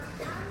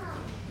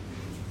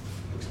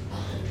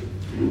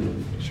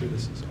make sure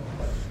this is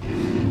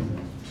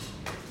on.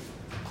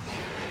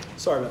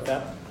 Sorry about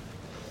that.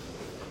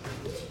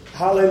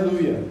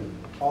 Hallelujah.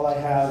 All I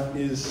have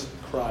is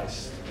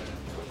Christ.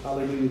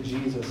 Hallelujah.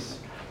 Jesus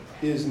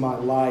is my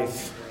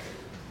life.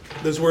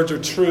 Those words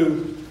are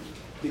true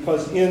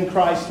because in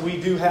Christ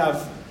we do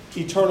have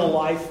eternal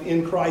life.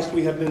 In Christ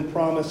we have been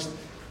promised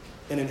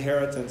an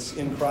inheritance.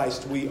 In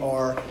Christ we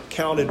are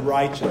counted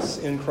righteous.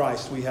 In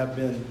Christ we have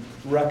been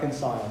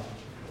reconciled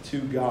to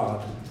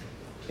God.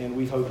 And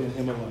we hope in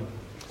Him alone.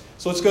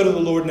 So let's go to the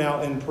Lord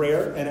now in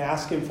prayer and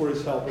ask Him for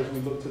His help as we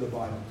look to the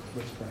Bible.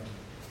 Let's pray.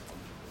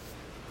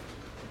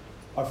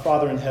 Our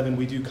Father in heaven,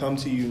 we do come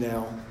to you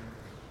now,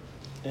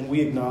 and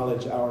we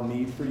acknowledge our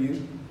need for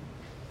you.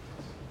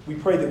 We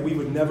pray that we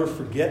would never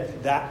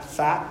forget that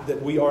fact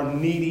that we are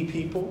needy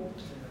people,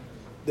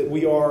 that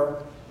we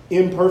are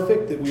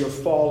imperfect, that we are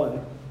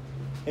fallen,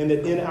 and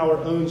that in our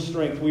own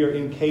strength we are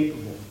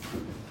incapable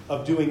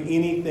of doing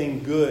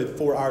anything good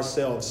for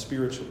ourselves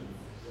spiritually.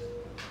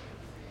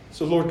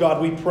 So, Lord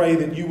God, we pray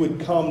that you would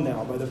come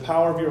now by the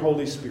power of your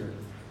Holy Spirit,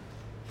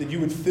 that you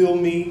would fill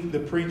me, the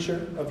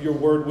preacher of your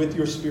word, with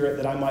your Spirit,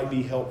 that I might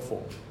be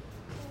helpful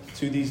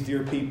to these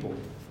dear people.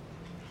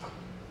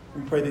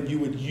 We pray that you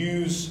would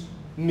use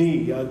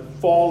me, a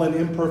fallen,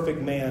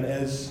 imperfect man,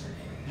 as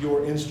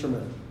your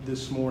instrument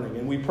this morning.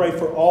 And we pray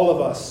for all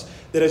of us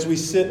that as we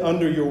sit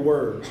under your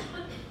word,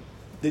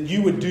 that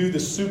you would do the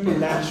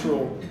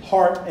supernatural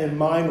heart and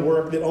mind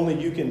work that only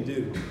you can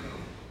do.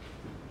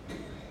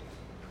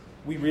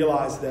 We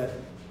realize that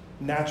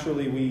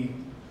naturally we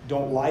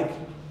don't like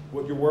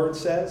what your word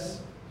says.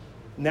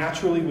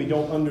 Naturally we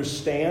don't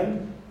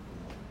understand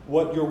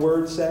what your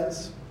word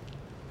says.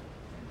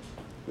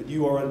 But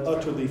you are an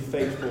utterly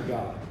faithful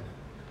God.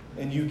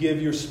 And you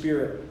give your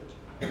Spirit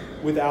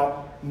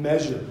without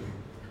measure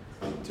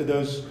to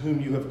those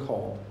whom you have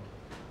called.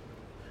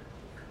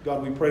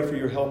 God, we pray for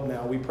your help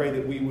now. We pray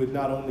that we would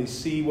not only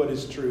see what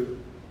is true,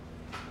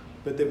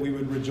 but that we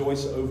would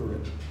rejoice over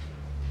it.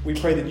 We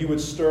pray that you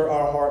would stir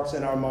our hearts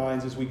and our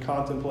minds as we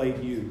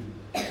contemplate you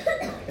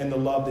and the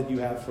love that you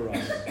have for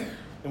us.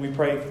 And we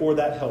pray for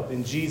that help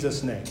in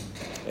Jesus' name.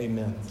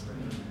 Amen.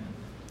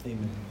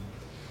 Amen.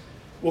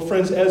 Well,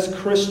 friends, as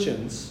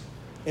Christians,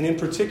 and in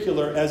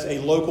particular as a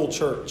local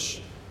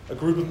church, a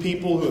group of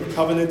people who have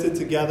covenanted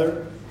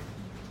together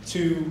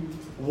to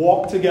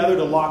walk together,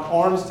 to lock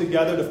arms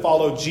together, to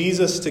follow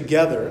Jesus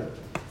together,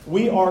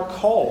 we are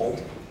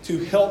called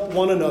to help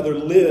one another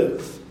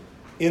live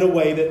in a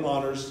way that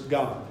honors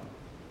God.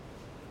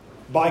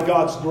 By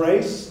God's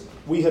grace,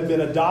 we have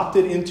been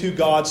adopted into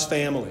God's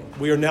family.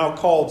 We are now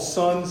called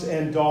sons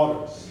and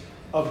daughters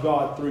of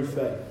God through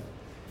faith.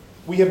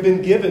 We have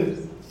been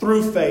given,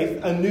 through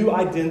faith, a new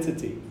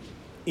identity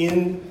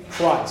in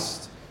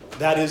Christ.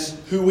 That is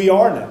who we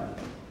are now.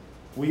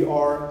 We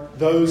are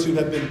those who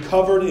have been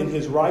covered in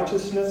His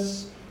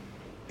righteousness,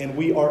 and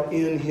we are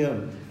in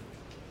Him.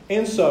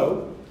 And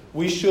so,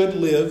 we should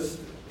live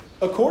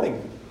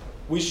accordingly.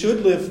 We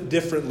should live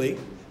differently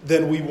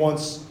than we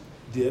once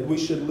did. We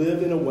should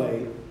live in a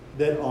way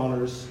that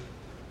honors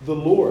the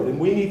Lord. And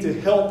we need to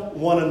help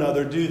one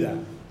another do that.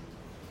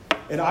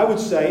 And I would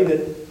say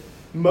that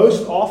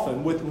most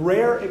often, with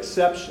rare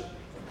exception,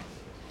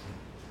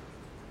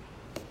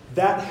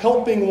 that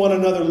helping one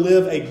another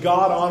live a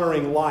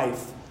God-honoring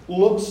life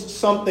looks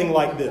something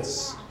like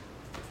this.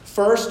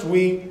 First,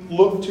 we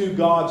look to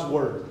God's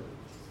Word.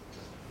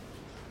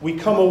 We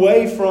come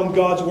away from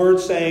God's Word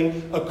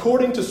saying,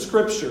 according to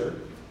Scripture,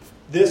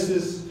 this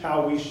is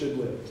how we should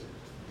live.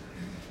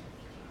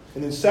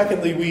 And then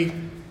secondly, we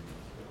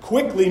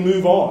quickly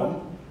move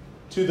on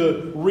to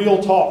the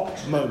real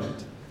talk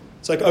moment.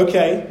 It's like,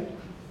 okay,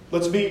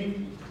 let's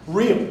be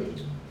real.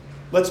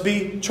 Let's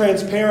be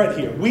transparent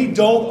here. We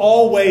don't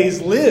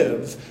always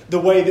live the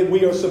way that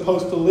we are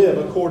supposed to live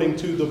according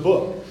to the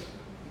book.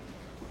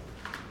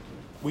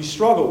 We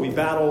struggle. We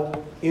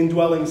battle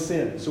indwelling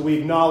sin. So we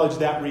acknowledge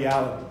that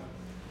reality.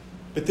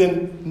 But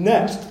then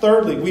next,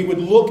 thirdly, we would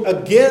look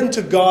again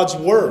to God's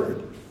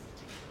Word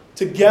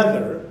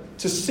together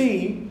to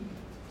see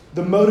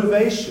the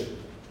motivation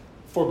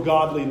for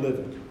godly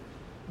living.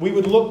 We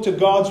would look to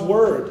God's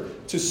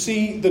Word to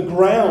see the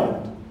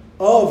ground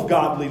of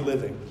godly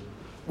living.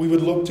 We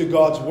would look to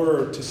God's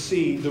Word to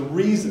see the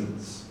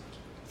reasons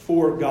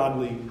for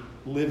godly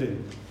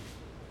living.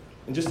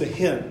 And just a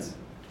hint,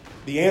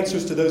 the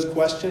answers to those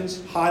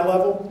questions, high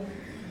level,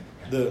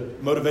 the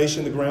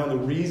motivation, the ground, the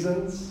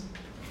reasons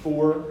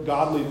for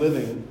godly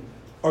living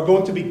are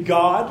going to be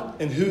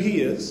God and who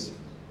He is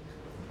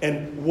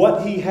and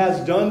what He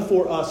has done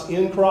for us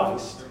in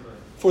Christ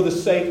for the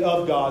sake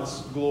of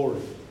God's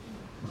glory.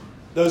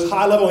 Those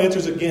high-level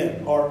answers,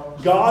 again, are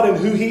God and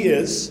who He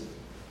is,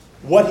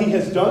 what He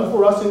has done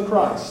for us in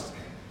Christ,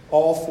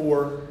 all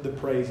for the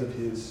praise of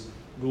His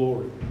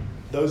glory.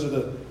 Those are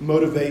the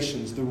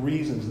motivations, the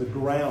reasons, the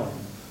ground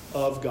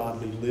of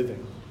godly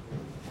living.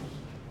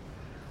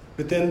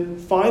 But then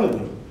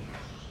finally,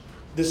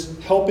 this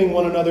helping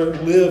one another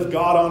live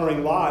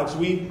God-honoring lives,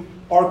 we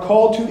are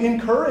called to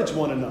encourage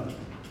one another.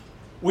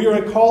 We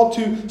are called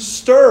to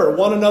stir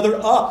one another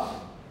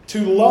up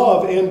to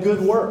love and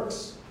good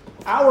works.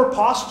 Our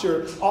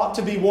posture ought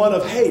to be one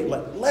of, hey,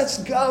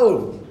 let's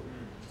go.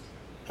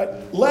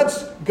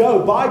 Let's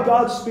go by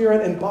God's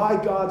Spirit and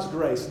by God's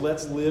grace.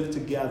 Let's live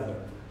together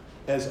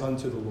as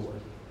unto the Lord.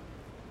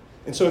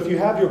 And so if you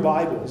have your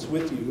Bibles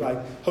with you,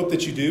 I hope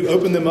that you do,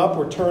 open them up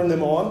or turn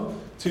them on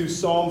to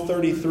Psalm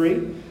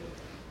 33.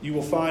 You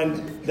will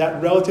find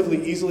that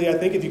relatively easily, I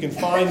think, if you can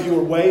find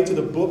your way to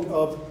the book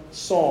of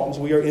Psalms.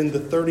 We are in the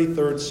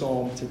 33rd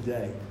Psalm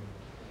today.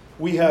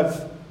 We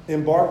have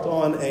embarked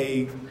on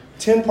a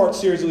 10-part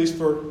series, at least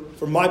for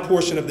my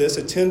portion of this,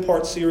 a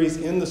 10-part series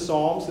in the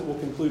Psalms that will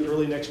conclude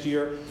early next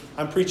year.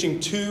 I'm preaching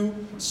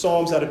 2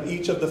 Psalms out of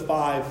each of the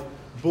 5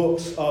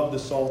 books of the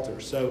Psalter.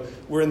 So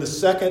we're in the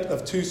second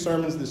of 2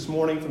 sermons this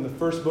morning from the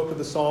first book of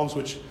the Psalms,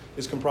 which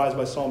is comprised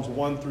by Psalms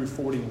 1 through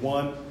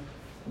 41.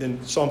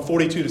 Then Psalm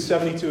 42 to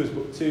 72 is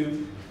book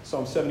 2.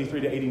 Psalm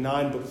 73 to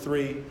 89, book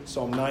 3.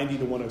 Psalm 90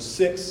 to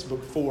 106,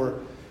 book 4.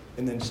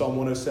 And then Psalm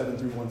 107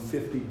 through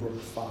 150, book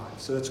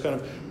 5. So that's kind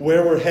of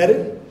where we're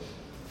headed.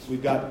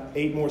 We've got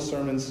 8 more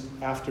sermons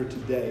after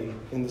today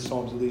in the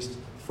Psalms, at least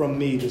from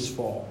me this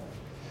fall.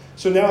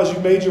 So now as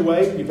you've made your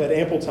way, you've had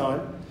ample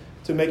time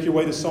to make your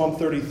way to Psalm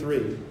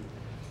 33.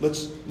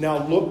 Let's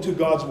now look to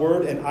God's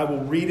Word, and I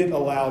will read it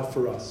aloud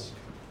for us.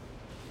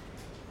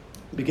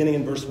 Beginning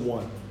in verse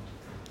 1.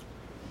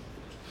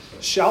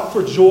 Shout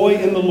for joy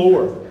in the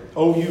Lord,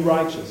 O you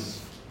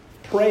righteous.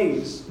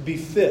 Praise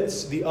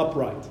befits the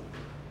upright.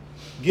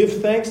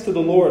 Give thanks to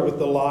the Lord with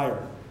the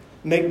lyre.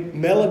 Make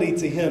melody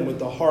to him with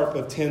the harp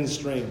of 10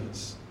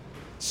 strings.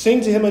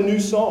 Sing to him a new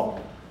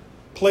song.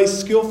 Play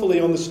skillfully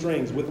on the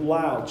strings with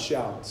loud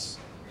shouts.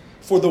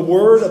 For the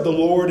word of the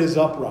Lord is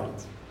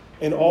upright,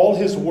 and all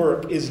his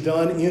work is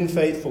done in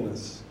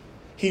faithfulness.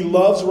 He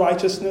loves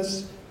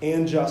righteousness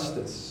and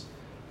justice.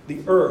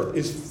 The earth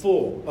is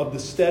full of the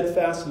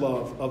steadfast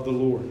love of the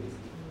Lord.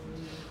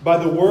 By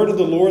the word of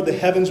the Lord the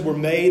heavens were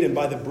made, and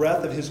by the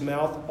breath of his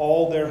mouth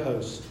all their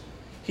host.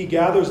 He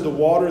gathers the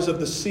waters of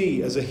the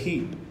sea as a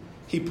heap.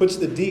 He puts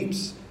the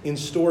deeps in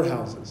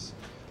storehouses.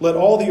 Let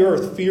all the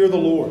earth fear the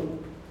Lord.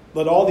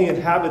 Let all the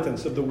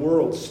inhabitants of the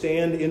world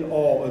stand in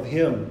awe of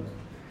him.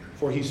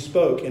 For he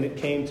spoke, and it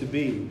came to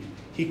be.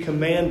 He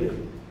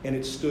commanded, and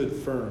it stood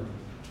firm.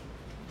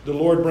 The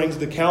Lord brings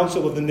the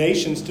counsel of the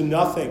nations to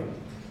nothing.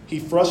 He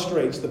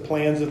frustrates the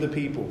plans of the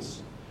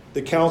peoples.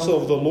 The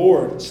counsel of the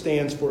Lord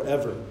stands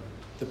forever,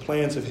 the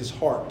plans of his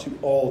heart to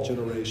all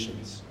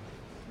generations.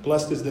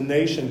 Blessed is the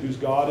nation whose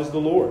God is the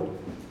Lord,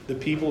 the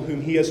people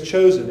whom he has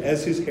chosen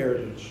as his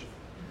heritage.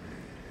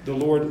 The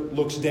Lord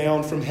looks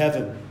down from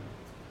heaven.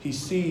 He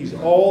sees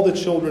all the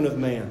children of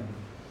man.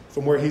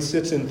 From where he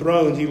sits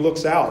enthroned, he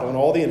looks out on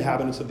all the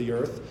inhabitants of the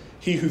earth,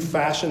 he who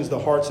fashions the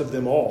hearts of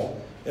them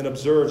all and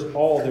observes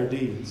all their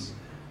deeds.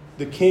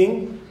 The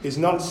king is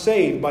not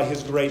saved by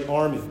his great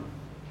army.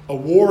 A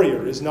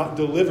warrior is not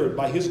delivered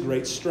by his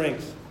great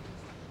strength.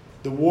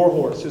 The war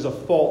horse is a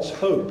false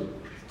hope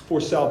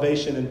for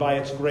salvation, and by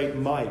its great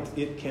might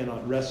it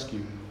cannot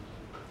rescue.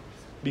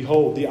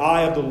 Behold, the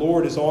eye of the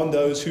Lord is on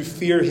those who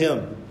fear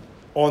him,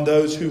 on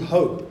those who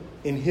hope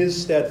in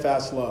his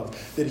steadfast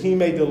love, that he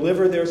may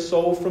deliver their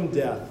soul from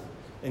death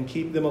and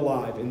keep them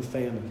alive in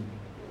famine.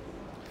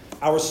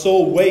 Our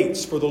soul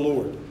waits for the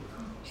Lord.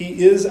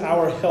 He is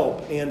our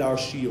help and our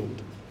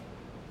shield.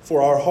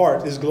 For our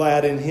heart is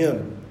glad in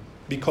him,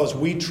 because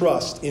we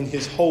trust in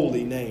his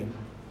holy name.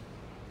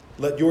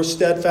 Let your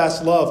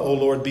steadfast love, O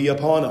Lord, be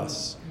upon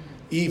us,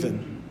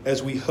 even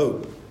as we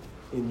hope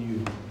in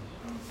you.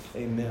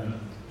 Amen.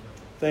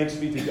 Thanks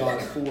be to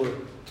God for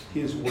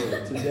his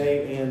word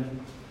today and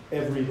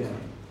every day.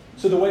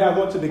 So the way I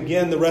want to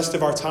begin the rest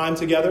of our time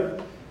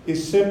together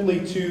is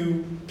simply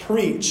to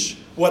preach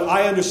what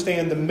I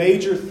understand the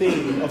major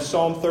theme of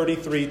Psalm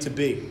 33 to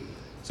be.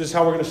 So this is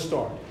how we're going to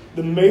start.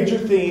 The major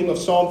theme of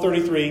Psalm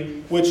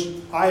 33, which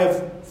I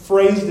have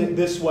phrased it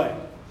this way.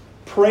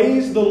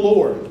 Praise the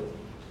Lord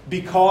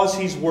because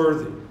he's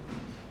worthy.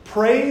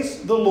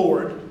 Praise the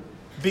Lord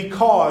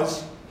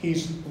because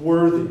he's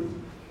worthy.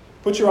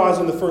 Put your eyes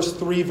on the first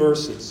 3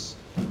 verses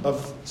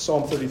of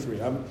Psalm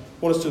 33. I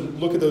want us to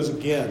look at those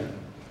again.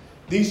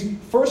 These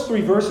first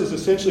 3 verses,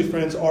 essentially,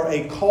 friends, are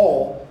a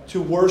call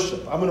to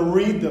worship. I'm going to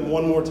read them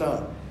one more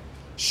time.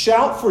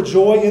 Shout for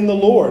joy in the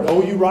Lord,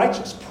 O you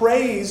righteous.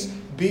 Praise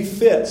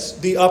befits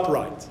the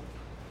upright.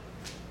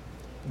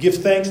 Give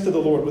thanks to the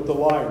Lord with the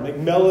lyre. Make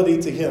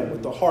melody to him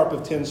with the harp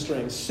of 10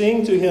 strings.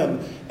 Sing to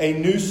him a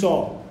new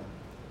song.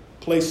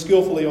 Play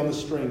skillfully on the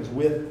strings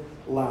with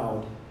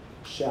loud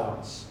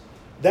shouts.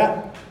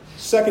 That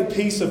second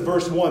piece of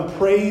verse 1,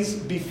 praise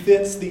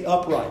befits the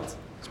upright.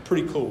 It's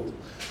pretty cool.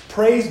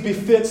 Praise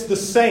befits the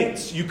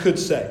saints, you could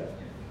say.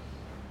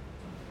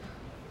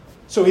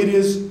 So it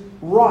is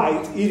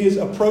right, it is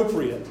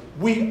appropriate.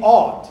 We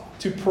ought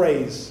to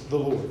praise the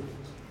Lord.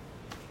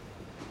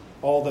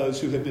 All those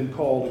who have been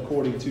called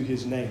according to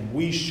his name.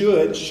 We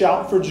should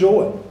shout for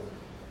joy.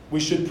 We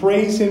should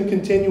praise him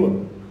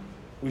continually.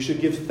 We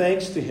should give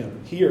thanks to him.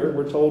 Here,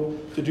 we're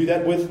told to do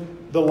that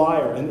with the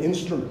lyre, an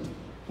instrument.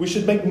 We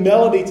should make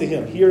melody to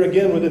Him, here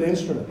again with an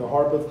instrument, a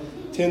harp of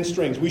 10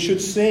 strings. We should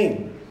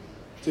sing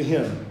to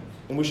Him,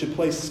 and we should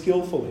play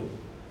skillfully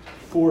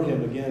for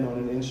Him, again, on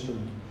an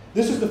instrument.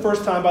 This is the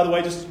first time, by the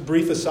way, just a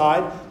brief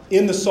aside,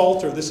 in the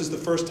Psalter, this is the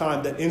first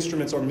time that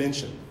instruments are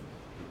mentioned.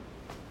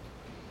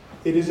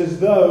 It is as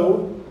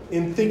though,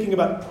 in thinking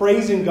about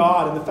praising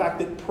God and the fact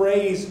that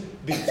praise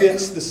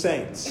befits the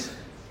saints,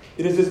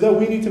 it is as though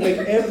we need to make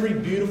every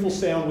beautiful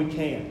sound we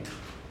can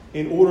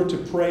in order to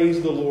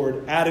praise the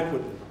Lord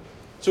adequately.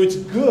 So it's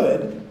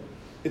good.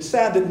 It's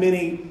sad that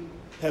many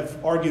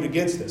have argued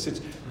against this.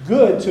 It's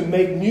good to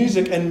make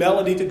music and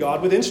melody to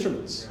God with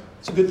instruments.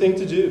 It's a good thing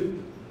to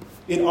do.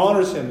 It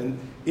honors Him, and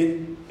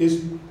it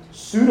is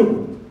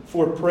suitable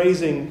for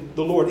praising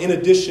the Lord in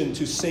addition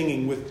to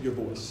singing with your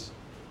voice.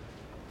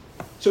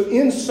 So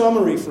in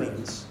summary,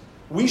 friends,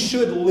 we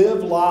should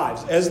live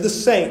lives as the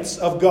saints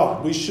of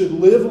God. We should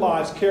live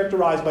lives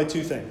characterized by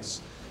two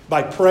things: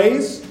 by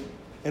praise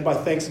and by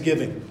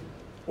thanksgiving,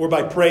 or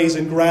by praise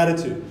and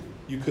gratitude,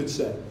 you could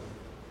say.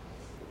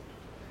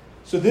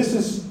 So this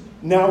is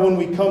now when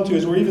we come to,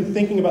 as we're even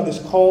thinking about this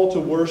call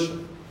to worship,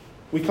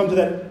 we come to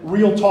that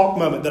real talk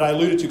moment that I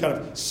alluded to, kind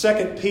of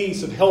second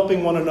piece of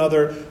helping one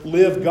another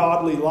live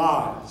godly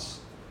lives.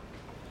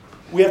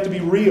 We have to be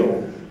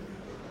real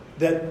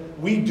that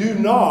we do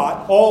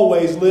not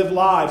always live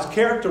lives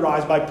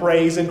characterized by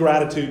praise and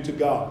gratitude to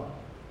God.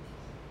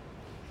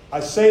 I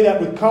say that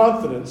with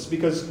confidence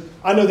because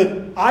I know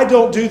that I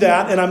don't do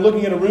that, and I'm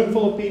looking at a room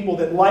full of people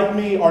that, like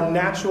me, are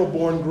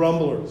natural-born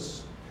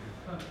grumblers.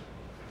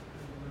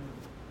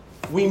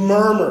 We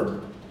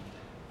murmur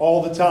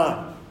all the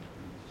time.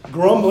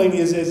 Grumbling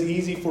is as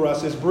easy for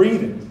us as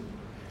breathing.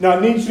 Now,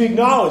 it needs to be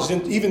acknowledged,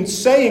 and even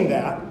saying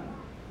that,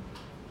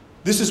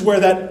 this is where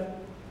that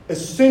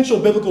essential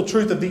biblical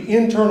truth of the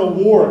internal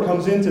war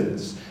comes into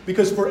this.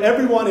 Because for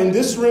everyone in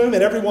this room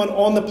and everyone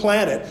on the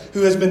planet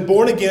who has been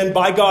born again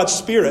by God's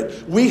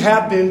Spirit, we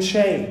have been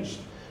changed.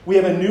 We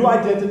have a new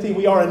identity.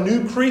 We are a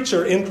new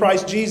creature in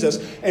Christ Jesus.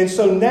 And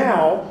so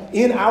now,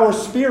 in our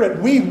spirit,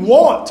 we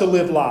want to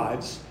live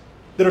lives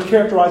that are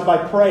characterized by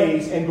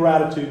praise and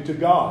gratitude to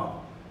God.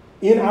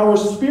 In our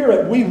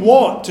spirit, we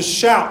want to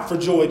shout for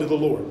joy to the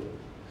Lord.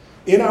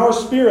 In our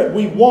spirit,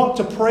 we want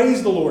to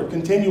praise the Lord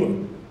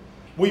continually.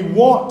 We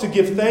want to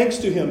give thanks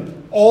to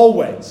Him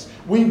always.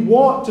 We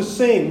want to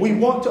sing. We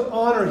want to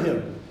honor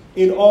Him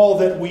in all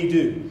that we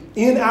do.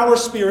 In our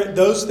spirit,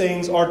 those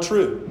things are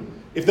true.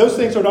 If those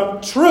things are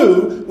not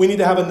true, we need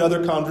to have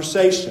another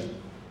conversation.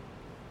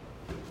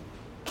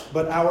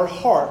 But our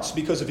hearts,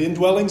 because of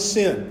indwelling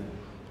sin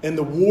and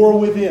the war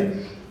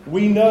within,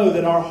 we know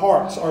that our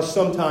hearts are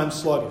sometimes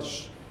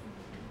sluggish.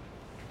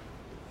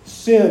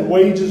 Sin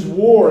wages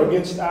war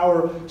against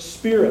our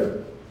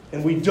spirit,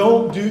 and we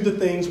don't do the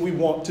things we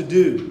want to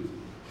do.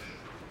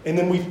 And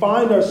then we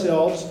find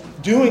ourselves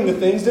doing the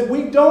things that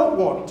we don't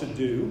want to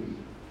do.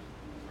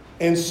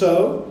 And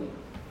so,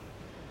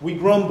 we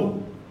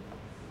grumble.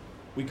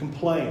 We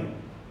complain.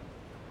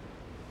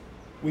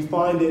 We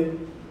find it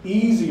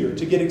easier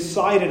to get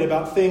excited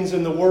about things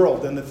in the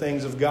world than the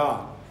things of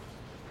God.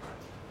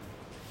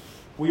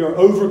 We are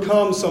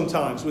overcome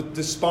sometimes with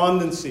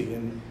despondency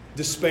and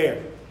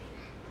despair.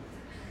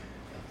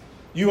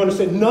 You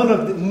understand, none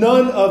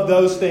of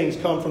those things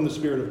come from the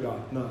Spirit of God.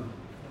 None.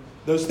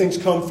 Those things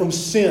come from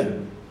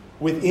sin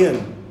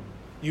within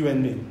you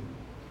and me.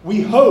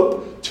 We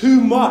hope too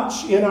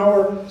much in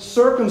our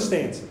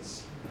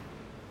circumstances,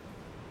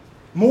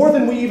 more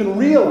than we even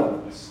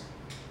realize.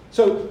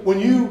 So when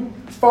you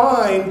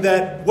find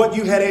that what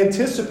you had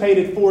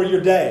anticipated for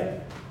your day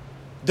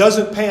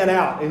doesn't pan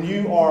out and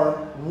you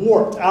are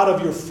warped out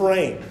of your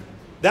frame,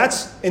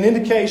 that's an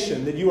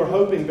indication that you are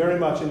hoping very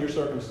much in your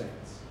circumstance.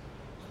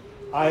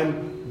 I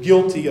am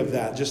guilty of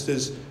that, just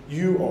as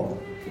you are.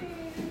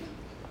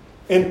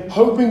 And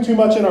hoping too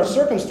much in our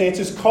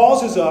circumstances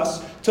causes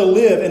us to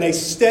live in a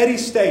steady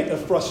state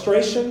of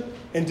frustration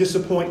and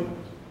disappointment.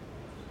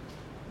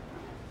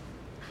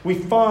 We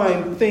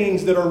find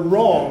things that are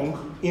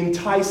wrong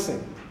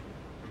enticing.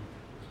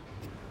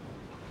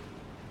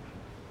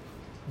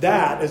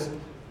 That, as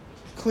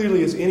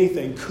clearly as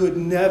anything, could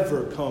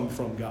never come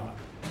from God.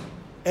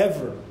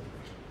 Ever.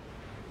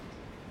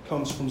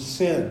 Comes from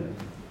sin.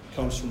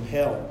 Comes from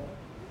hell.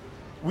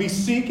 We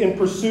seek and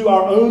pursue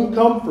our own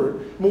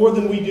comfort more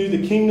than we do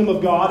the kingdom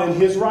of God and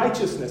His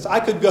righteousness.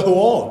 I could go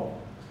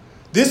on.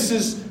 This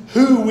is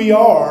who we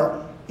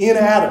are in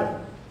Adam.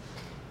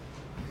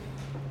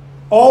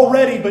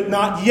 Already, but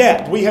not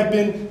yet. We have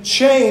been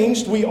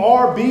changed. We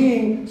are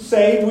being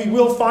saved. We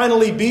will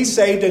finally be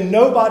saved, and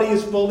nobody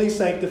is fully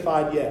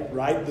sanctified yet,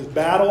 right? The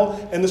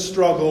battle and the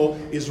struggle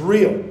is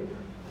real.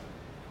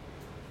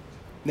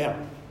 Now,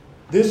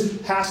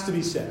 this has to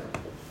be said.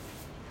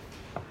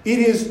 It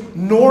is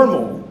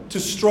normal to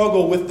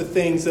struggle with the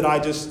things that I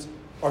just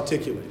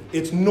articulated.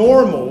 It's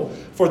normal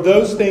for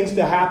those things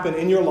to happen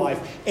in your life,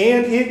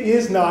 and it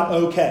is not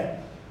okay.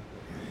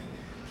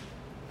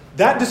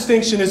 That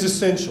distinction is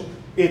essential.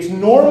 It's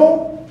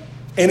normal,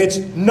 and it's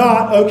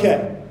not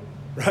okay,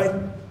 right?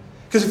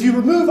 Because if you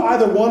remove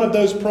either one of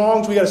those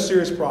prongs, we got a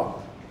serious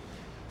problem.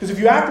 Because if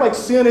you act like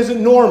sin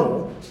isn't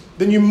normal,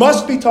 then you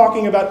must be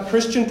talking about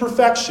Christian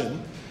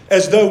perfection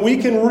as though we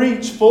can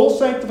reach full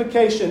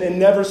sanctification and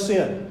never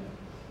sin.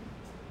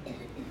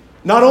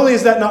 Not only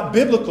is that not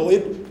biblical,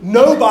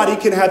 nobody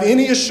can have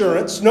any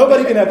assurance,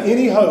 nobody can have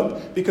any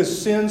hope,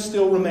 because sin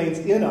still remains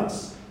in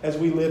us as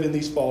we live in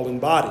these fallen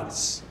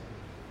bodies.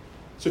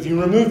 So if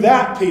you remove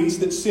that piece,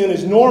 that sin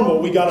is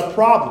normal, we got a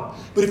problem.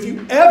 But if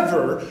you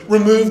ever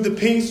remove the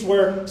piece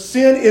where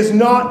sin is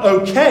not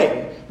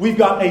okay, we've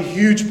got a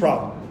huge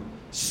problem.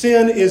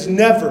 Sin is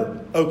never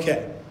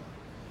okay.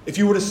 If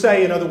you were to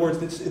say, in other words,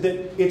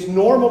 that it's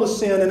normal to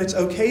sin and it's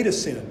okay to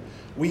sin,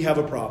 we have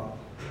a problem.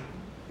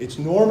 It's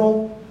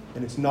normal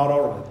and it's not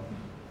all right.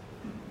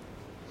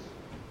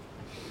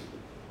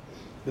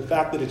 The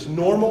fact that it's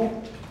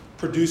normal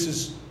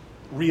produces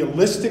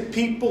realistic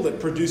people, it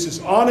produces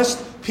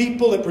honest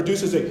people, it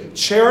produces a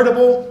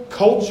charitable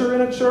culture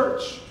in a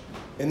church.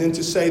 And then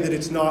to say that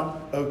it's not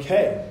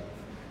okay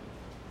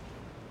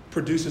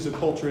produces a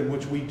culture in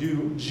which we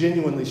do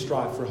genuinely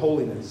strive for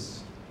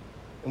holiness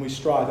and we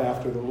strive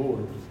after the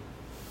Lord.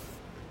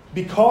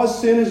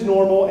 Because sin is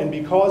normal and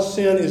because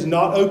sin is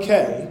not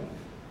okay,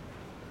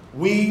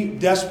 we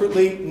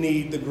desperately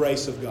need the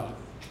grace of God.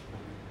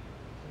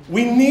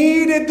 We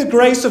needed the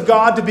grace of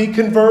God to be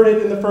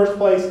converted in the first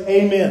place.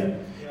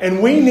 Amen.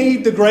 And we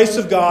need the grace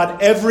of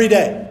God every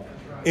day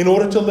in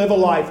order to live a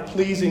life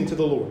pleasing to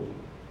the Lord.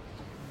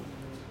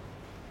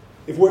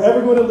 If we're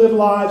ever going to live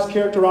lives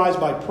characterized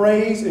by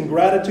praise and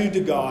gratitude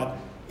to God,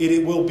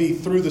 it will be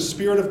through the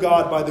Spirit of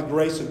God, by the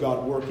grace of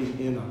God working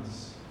in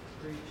us.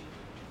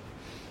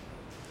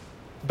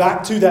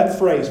 Back to that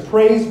phrase,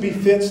 praise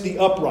befits the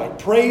upright.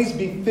 Praise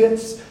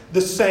befits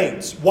the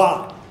saints.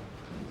 Why?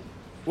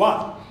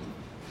 Why?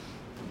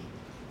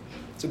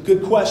 It's a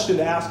good question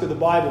to ask of the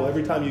Bible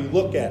every time you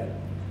look at it.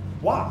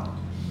 Why?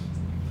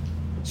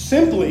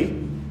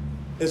 Simply,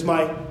 as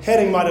my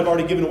heading might have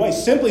already given away,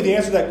 simply the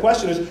answer to that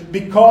question is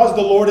because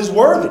the Lord is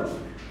worthy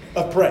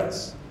of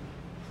praise.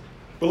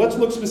 But let's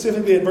look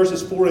specifically at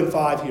verses 4 and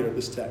 5 here of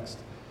this text.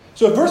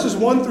 So if verses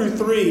 1 through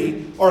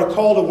 3 are a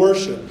call to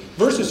worship,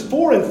 verses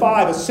 4 and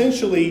 5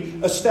 essentially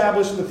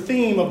establish the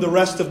theme of the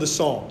rest of the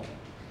psalm.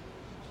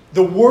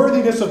 The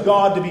worthiness of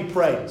God to be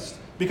praised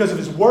because of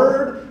His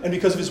word and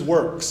because of His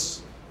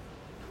works.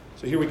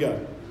 So here we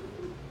go.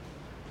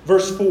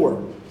 Verse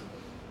 4.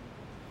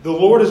 The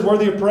Lord is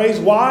worthy of praise.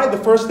 Why?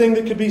 The first thing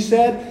that could be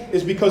said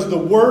is because the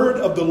word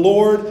of the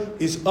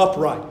Lord is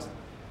upright.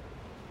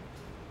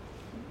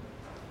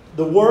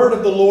 The word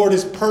of the Lord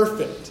is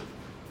perfect.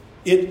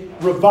 It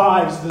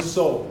revives the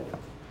soul.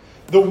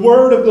 The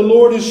word of the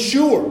Lord is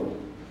sure.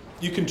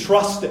 You can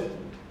trust it.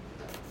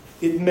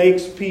 It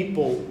makes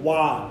people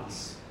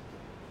wise.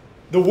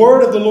 The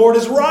word of the Lord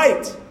is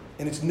right,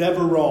 and it's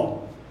never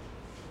wrong.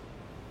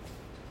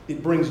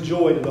 It brings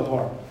joy to the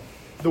heart.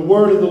 The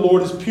word of the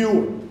Lord is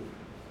pure.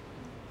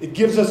 It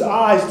gives us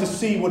eyes to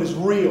see what is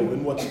real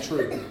and what's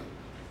true.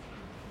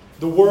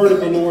 The word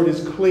of the Lord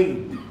is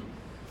clean,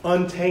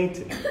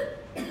 untainted,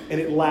 and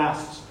it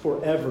lasts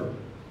forever.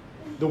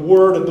 The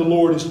word of the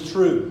Lord is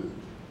true.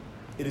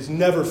 It is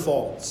never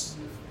false.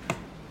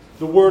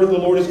 The word of the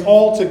Lord is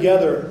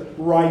altogether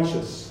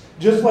righteous.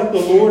 Just like the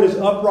Lord is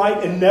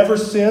upright and never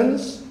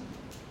sins,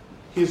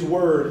 His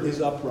word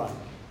is upright.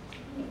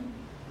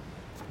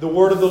 The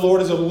word of the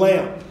Lord is a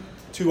lamp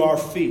to our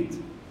feet.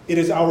 It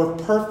is our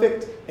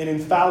perfect and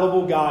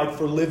infallible guide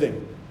for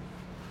living.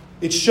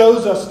 It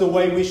shows us the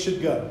way we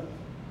should go.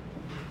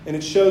 And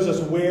it shows us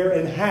where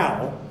and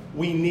how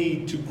we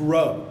need to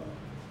grow.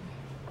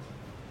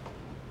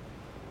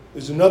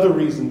 There's another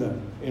reason, though,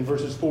 in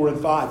verses 4 and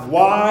 5.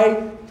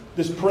 Why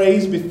does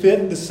praise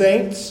befit the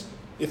saints?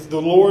 If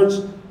the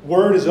Lord's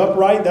word is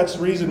upright, that's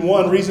reason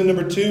one. Reason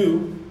number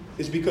two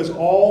is because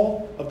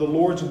all of the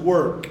Lord's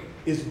work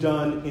is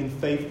done in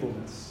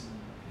faithfulness.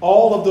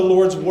 All of the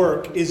Lord's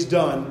work is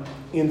done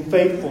in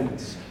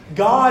faithfulness.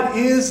 God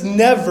is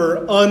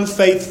never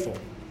unfaithful.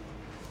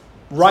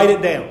 Write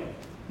it down.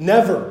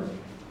 Never.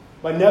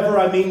 By never,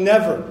 I mean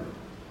never.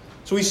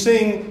 So we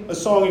sing a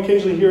song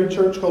occasionally here in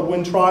church called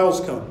When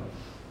Trials Come.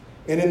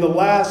 And in the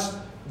last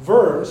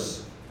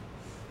verse,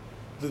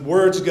 the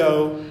words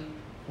go,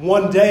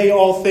 one day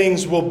all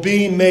things will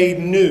be made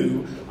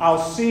new.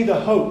 I'll see the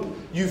hope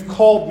you've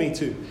called me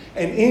to.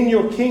 And in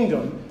your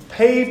kingdom,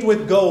 paved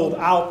with gold,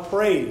 I'll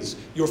praise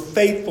your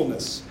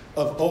faithfulness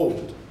of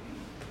old.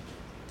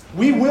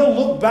 We will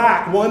look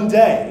back one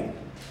day,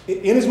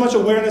 in as much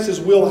awareness as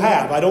we'll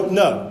have, I don't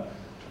know.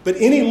 But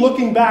any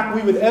looking back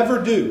we would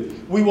ever do,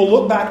 we will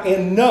look back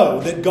and know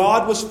that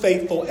God was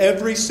faithful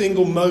every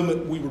single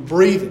moment we were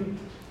breathing.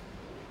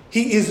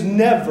 He is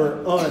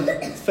never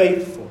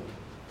unfaithful.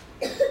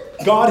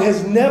 God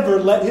has never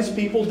let His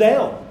people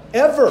down,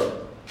 ever.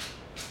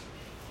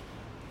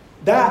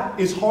 That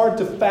is hard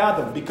to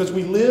fathom because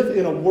we live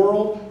in a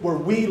world where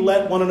we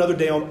let one another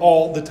down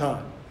all the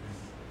time.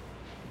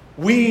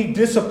 We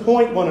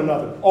disappoint one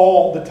another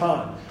all the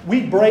time.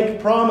 We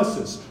break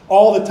promises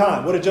all the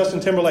time. What did Justin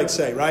Timberlake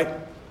say, right?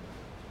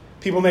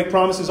 People make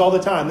promises all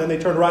the time, then they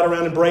turn right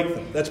around and break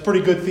them. That's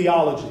pretty good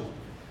theology.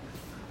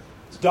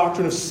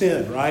 doctrine of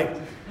sin, right?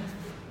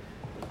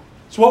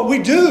 It's what we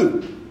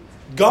do.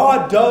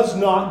 God does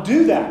not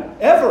do that,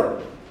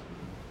 ever.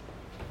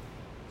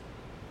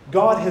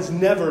 God has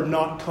never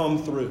not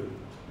come through.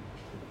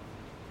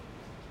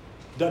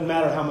 Doesn't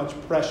matter how much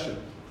pressure.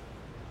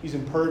 He's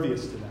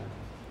impervious to that.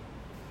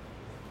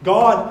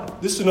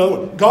 God, this is another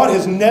one. God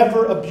has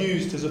never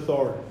abused his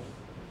authority.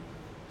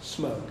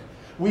 Smoke.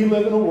 We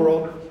live in a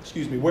world,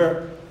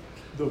 where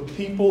the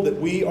people that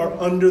we are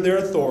under their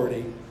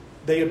authority,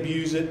 they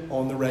abuse it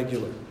on the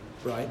regular,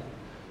 right?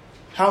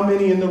 How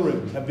many in the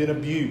room have been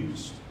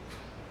abused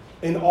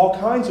in all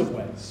kinds of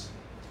ways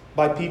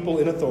by people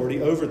in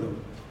authority over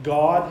them?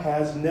 God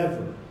has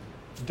never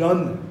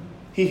done that.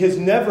 He has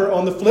never,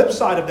 on the flip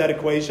side of that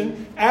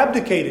equation,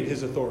 abdicated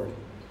his authority.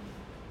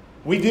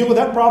 We deal with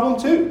that problem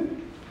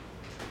too,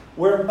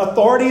 where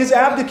authority is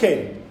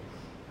abdicated.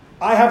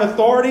 I have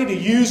authority to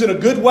use in a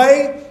good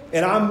way,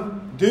 and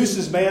I'm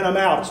deuces, man, I'm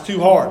out. It's too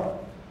hard.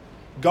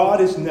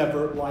 God is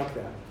never like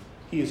that.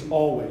 He is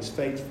always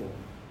faithful.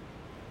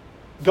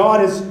 God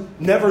has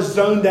never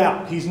zoned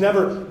out. He's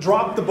never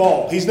dropped the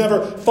ball. He's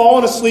never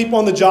fallen asleep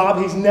on the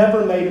job. He's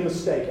never made a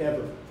mistake,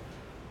 ever.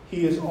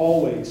 He is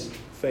always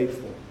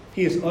faithful.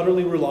 He is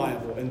utterly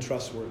reliable and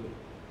trustworthy.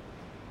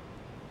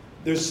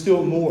 There's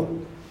still more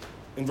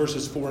in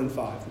verses 4 and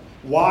 5.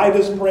 Why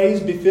does praise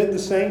befit the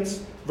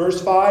saints?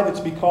 Verse 5, it's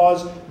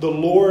because the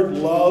Lord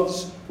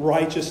loves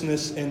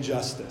righteousness and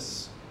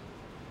justice.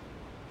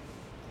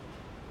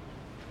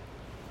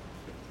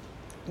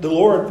 The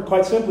Lord,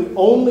 quite simply,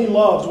 only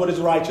loves what is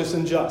righteous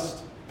and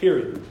just.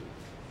 Period.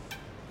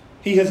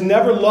 He has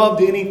never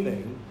loved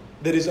anything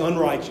that is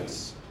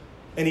unrighteous.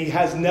 And he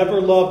has never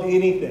loved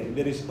anything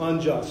that is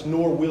unjust,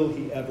 nor will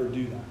he ever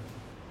do that.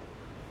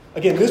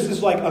 Again, this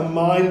is like a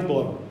mind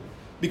blower,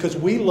 because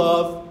we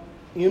love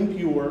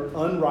impure,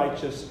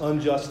 unrighteous,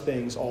 unjust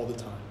things all the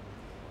time.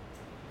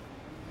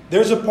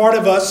 There's a part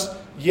of us,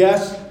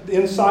 yes,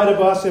 inside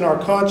of us, in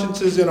our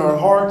consciences, in our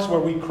hearts, where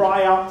we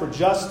cry out for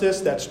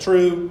justice. That's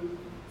true.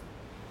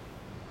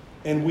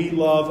 And we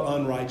love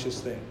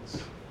unrighteous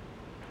things.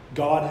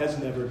 God has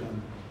never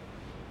done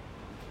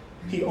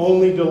that. He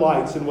only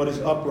delights in what is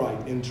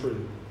upright and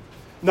true.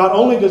 Not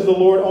only does the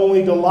Lord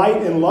only delight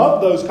and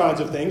love those kinds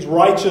of things,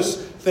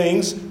 righteous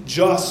things,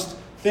 just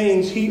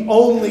things, he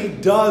only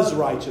does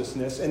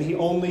righteousness and he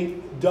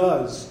only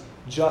does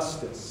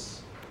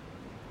justice.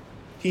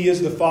 He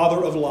is the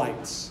Father of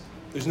lights.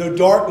 There's no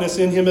darkness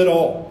in him at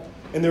all.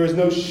 And there is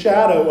no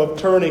shadow of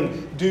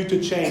turning due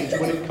to change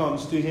when it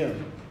comes to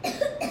him.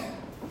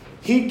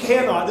 He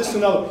cannot, this is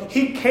another,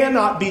 he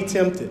cannot be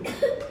tempted.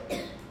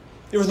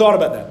 You ever thought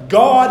about that?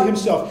 God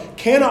himself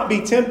cannot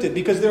be tempted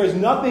because there is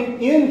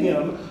nothing in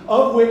him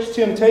of which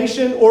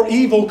temptation or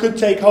evil could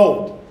take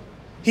hold.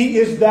 He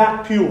is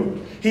that pure.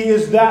 He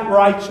is that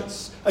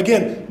righteous.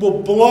 Again,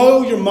 will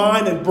blow your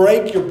mind and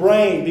break your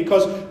brain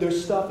because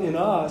there's stuff in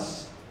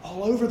us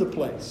all over the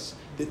place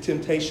that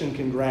temptation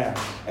can grab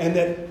and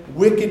that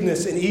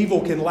wickedness and evil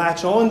can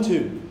latch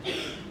onto.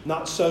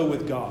 Not so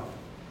with God.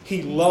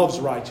 He loves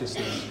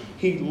righteousness.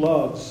 He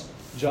loves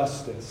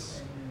justice.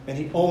 And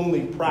he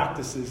only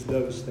practices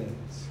those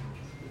things.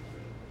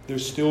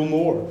 There's still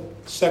more.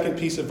 Second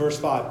piece of verse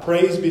 5.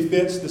 Praise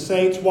befits the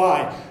saints.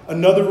 Why?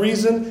 Another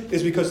reason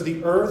is because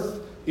the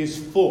earth is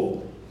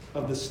full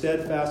of the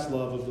steadfast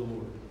love of the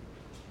Lord.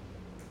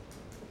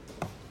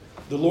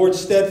 The Lord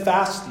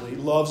steadfastly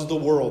loves the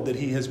world that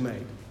he has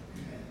made.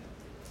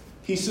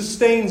 He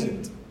sustains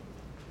it.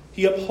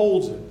 He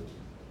upholds it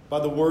by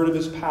the word of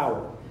his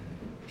power.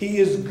 He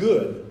is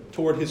good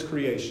toward his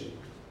creation.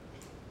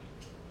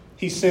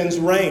 He sends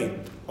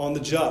rain on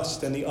the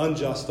just and the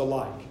unjust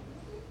alike.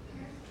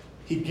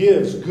 He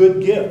gives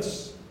good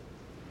gifts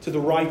to the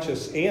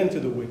righteous and to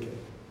the wicked.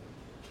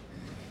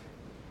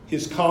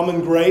 His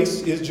common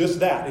grace is just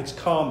that. It's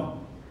common.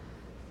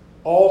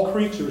 All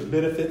creatures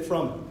benefit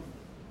from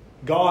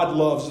it. God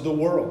loves the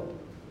world.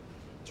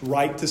 It's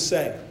right to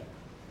say.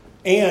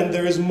 And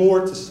there is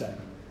more to say.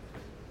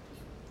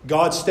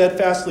 God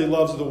steadfastly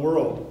loves the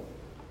world.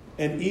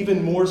 And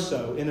even more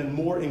so, in a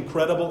more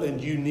incredible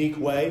and unique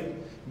way,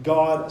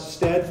 God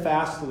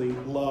steadfastly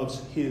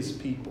loves his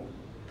people.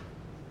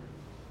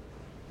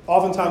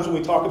 Oftentimes when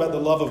we talk about the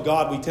love of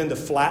God, we tend to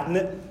flatten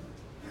it,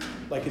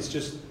 like it's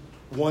just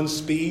one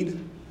speed.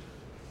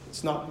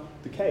 It's not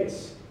the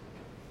case.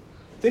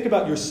 Think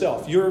about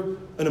yourself. You're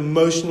an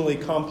emotionally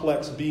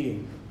complex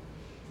being.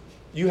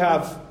 You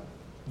have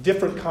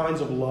different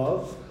kinds of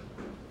love.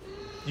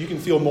 You can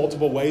feel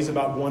multiple ways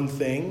about one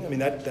thing. I mean,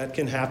 that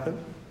can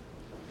happen.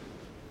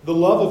 The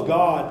love of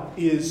God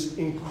is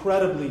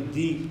incredibly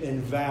deep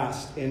and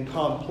vast and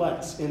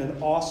complex in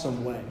an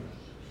awesome way.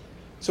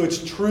 So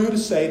it's true to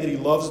say that he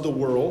loves the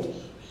world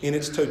in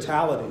its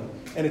totality,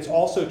 and it's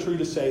also true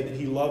to say that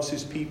he loves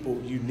his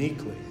people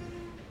uniquely.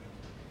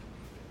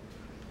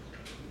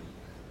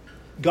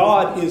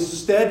 God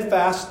is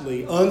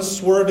steadfastly,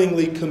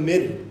 unswervingly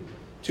committed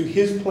to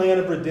his plan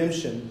of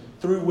redemption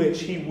through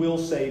which he will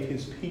save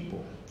his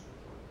people.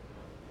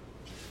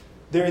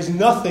 There is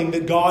nothing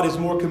that God is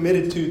more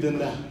committed to than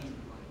that.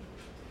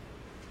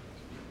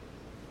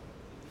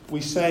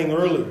 we sang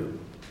earlier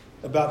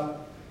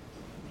about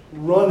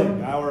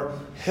running our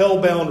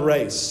hell-bound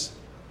race,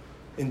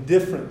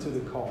 indifferent to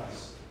the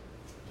cost.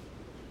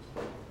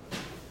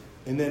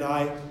 And then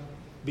I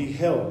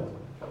beheld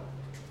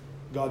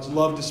God's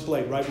love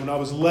displayed, right? When I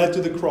was led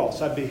to the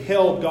cross, I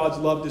beheld God's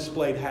love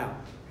displayed how?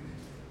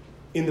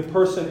 In the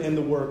person and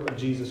the work of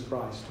Jesus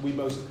Christ. We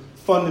most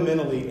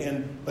fundamentally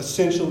and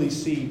essentially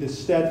see the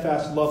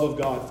steadfast love of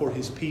God for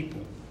His people.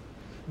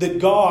 That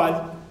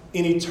God,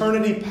 in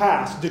eternity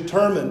past,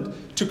 determined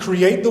to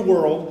create the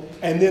world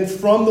and then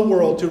from the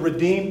world to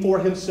redeem for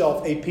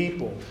Himself a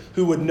people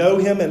who would know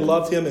Him and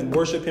love Him and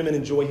worship Him and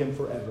enjoy Him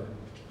forever.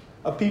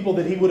 A people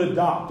that He would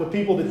adopt, a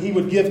people that He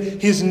would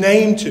give His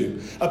name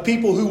to, a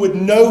people who would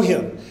know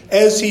Him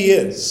as He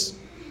is.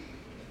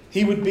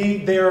 He would be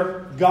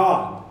their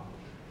God.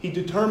 He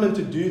determined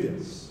to do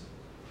this.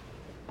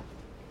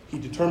 He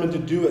determined to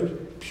do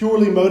it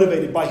purely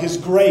motivated by His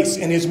grace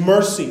and His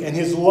mercy and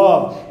His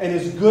love and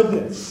His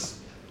goodness.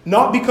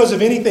 Not because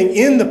of anything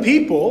in the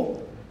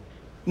people,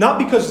 not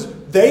because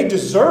they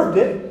deserved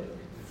it,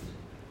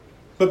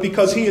 but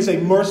because He is a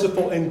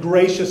merciful and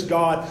gracious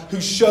God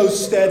who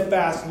shows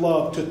steadfast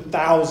love to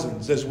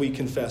thousands, as we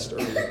confessed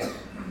earlier.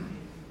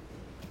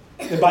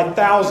 And by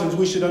thousands,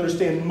 we should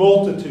understand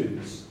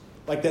multitudes,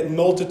 like that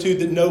multitude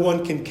that no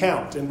one can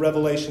count in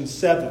Revelation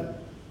 7.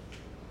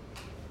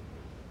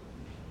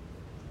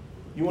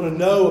 You want to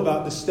know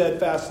about the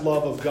steadfast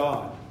love of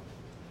God?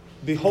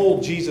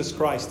 Behold Jesus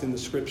Christ in the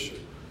Scripture.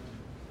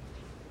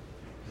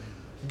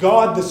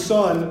 God the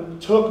Son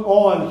took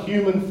on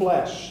human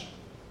flesh,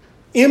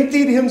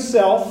 emptied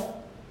Himself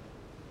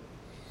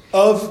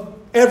of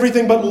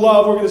everything but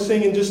love. We're going to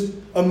sing in just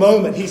a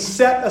moment. He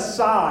set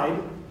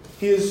aside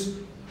His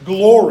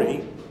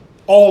glory,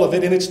 all of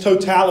it in its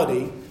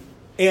totality,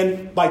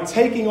 and by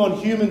taking on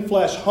human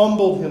flesh,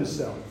 humbled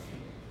Himself.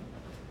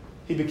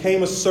 He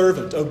became a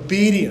servant,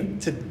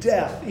 obedient to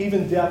death,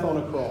 even death on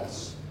a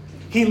cross.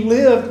 He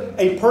lived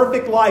a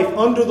perfect life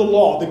under the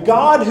law. The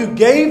God who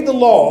gave the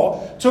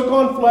law took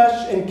on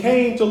flesh and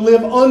came to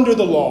live under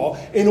the law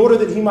in order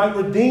that He might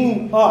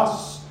redeem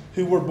us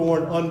who were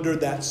born under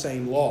that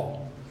same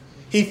law.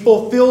 He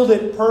fulfilled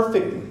it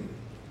perfectly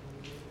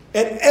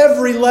at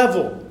every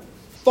level,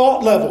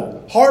 thought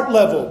level, heart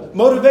level,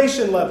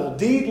 motivation level,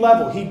 deed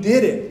level. He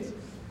did it.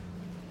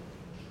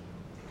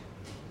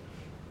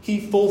 He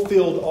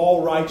fulfilled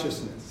all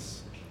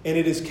righteousness, and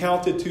it is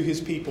counted to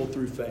His people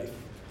through faith.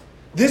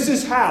 This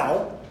is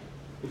how,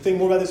 we'll think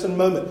more about this in a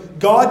moment,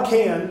 God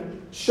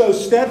can show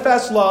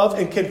steadfast love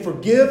and can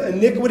forgive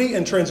iniquity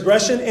and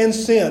transgression and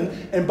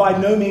sin, and by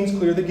no means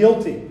clear the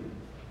guilty.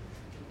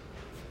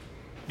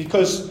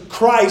 Because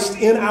Christ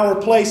in our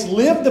place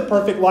lived the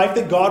perfect life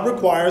that God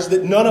requires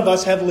that none of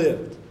us have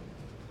lived.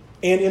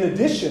 And in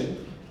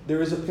addition,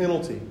 there is a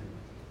penalty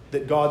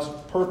that God's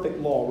perfect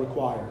law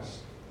requires.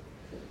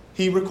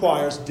 He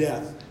requires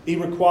death. He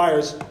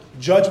requires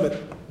judgment,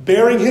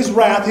 bearing His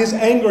wrath, His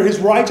anger, His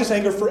righteous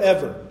anger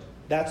forever.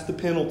 That's the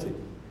penalty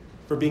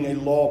for being a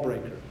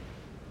lawbreaker.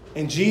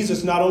 And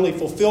Jesus not only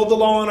fulfilled the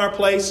law in our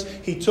place,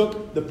 He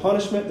took the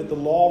punishment that the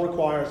law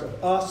requires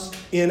of us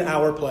in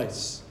our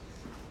place.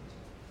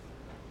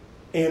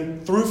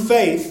 And through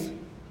faith,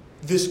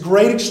 this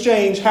great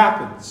exchange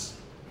happens.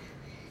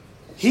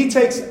 He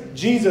takes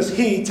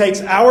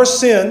our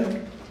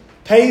sin,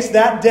 pays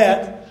that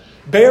debt,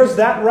 bears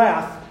that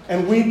wrath,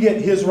 and we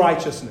get His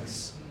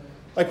righteousness.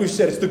 Like we've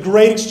said, it's the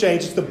great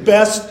exchange. It's the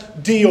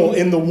best deal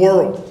in the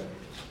world.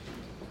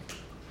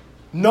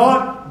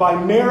 Not by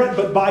merit,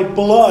 but by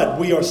blood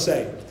we are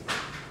saved.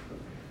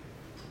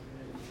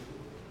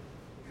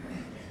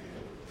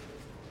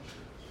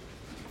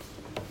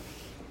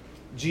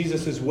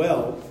 Jesus as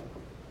well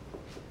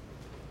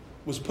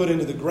was put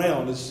into the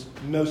ground, as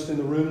most in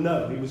the room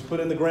know. He was put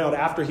in the ground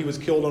after He was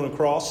killed on a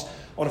cross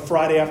on a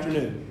Friday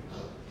afternoon.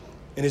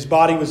 And His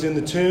body was in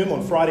the tomb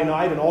on Friday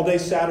night and all day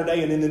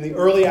Saturday. And then in the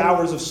early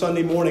hours of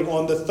Sunday morning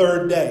on the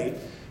third day,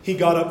 He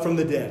got up from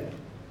the dead.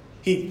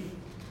 He,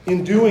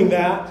 in doing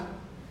that,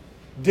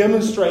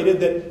 demonstrated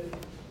that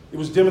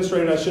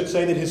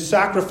His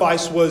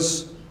sacrifice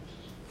was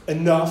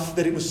enough,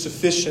 that it was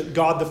sufficient.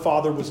 God the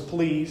Father was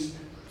pleased.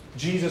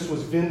 Jesus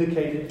was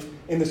vindicated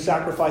in the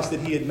sacrifice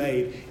that He had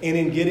made. And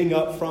in getting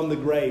up from the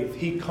grave,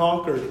 He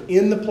conquered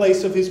in the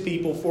place of His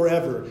people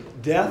forever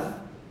death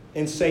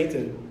and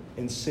Satan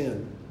and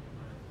sin.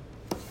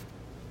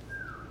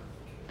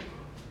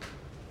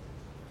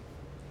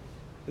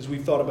 As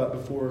we've thought about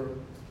before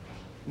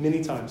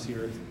many times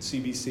here at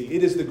CBC,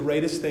 it is the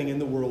greatest thing in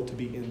the world to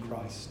be in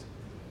Christ.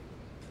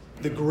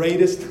 The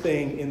greatest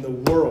thing in the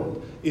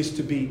world is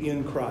to be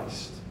in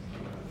Christ.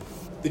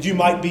 That you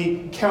might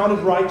be counted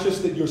righteous,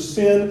 that your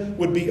sin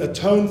would be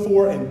atoned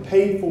for and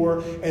paid for,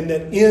 and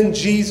that in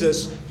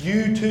Jesus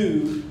you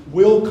too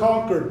will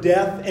conquer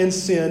death and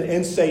sin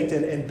and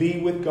Satan and be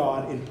with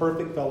God in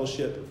perfect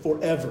fellowship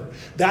forever.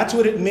 That's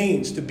what it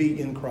means to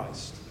be in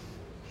Christ.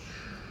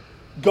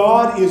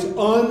 God is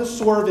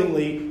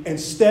unswervingly and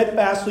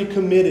steadfastly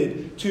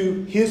committed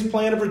to His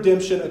plan of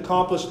redemption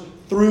accomplished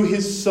through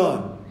His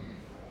Son.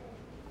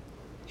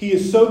 He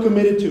is so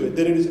committed to it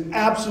that it is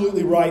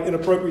absolutely right and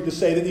appropriate to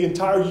say that the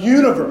entire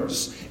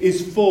universe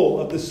is full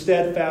of the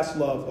steadfast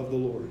love of the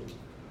Lord.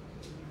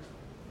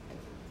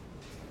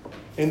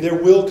 And there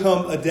will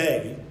come a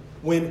day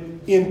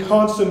when, in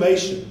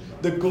consummation,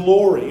 the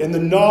glory and the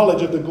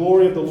knowledge of the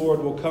glory of the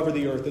Lord will cover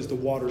the earth as the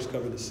waters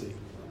cover the sea.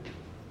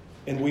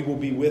 And we will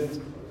be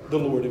with the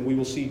Lord and we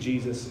will see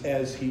Jesus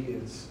as he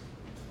is.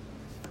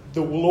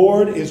 The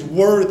Lord is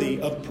worthy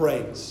of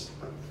praise.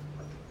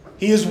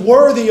 He is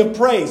worthy of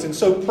praise, and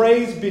so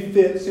praise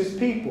befits his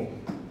people.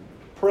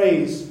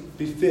 Praise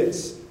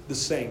befits the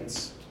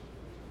saints.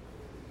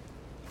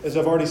 As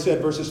I've already said,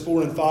 verses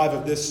 4 and 5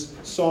 of this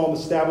psalm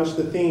establish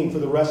the theme for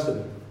the rest of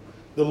it.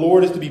 The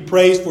Lord is to be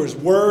praised for his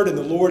word, and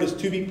the Lord is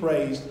to be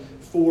praised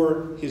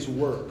for his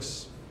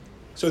works.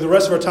 So the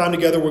rest of our time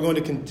together, we're going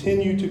to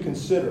continue to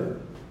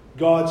consider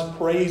God's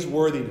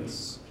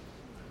praiseworthiness.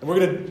 And we're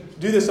going to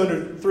do this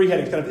under three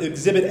headings, kind of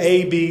exhibit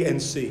A, B,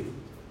 and C.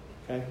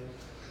 Okay?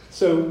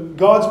 So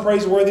God's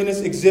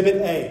praiseworthiness, exhibit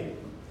A.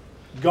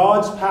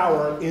 God's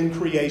power in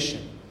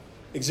creation.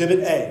 Exhibit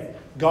A.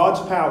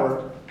 God's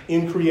power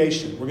in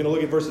creation. We're going to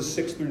look at verses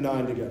 6 through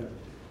 9 together.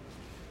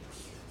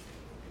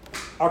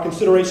 Our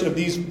consideration of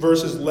these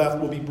verses left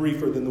will be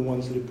briefer than the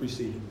ones that have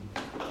preceded.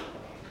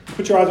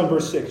 Put your eyes on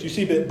verse 6. You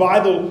see that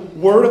by the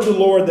word of the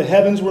Lord the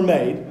heavens were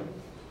made,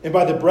 and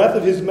by the breath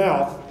of his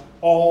mouth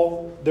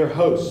all their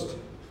host.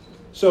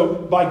 So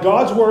by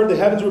God's word the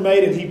heavens were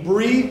made, and he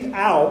breathed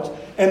out,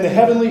 and the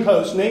heavenly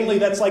host, namely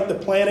that's like the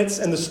planets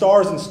and the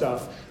stars and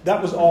stuff,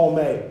 that was all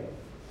made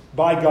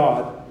by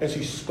God as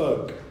he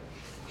spoke.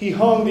 He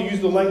hung, to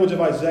use the language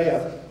of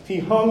Isaiah, he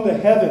hung the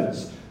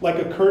heavens like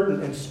a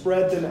curtain and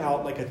spread them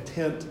out like a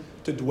tent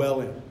to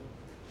dwell in.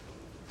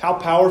 How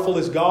powerful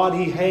is God?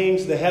 He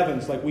hangs the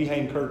heavens like we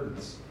hang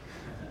curtains.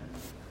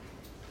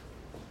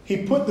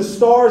 He put the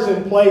stars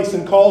in place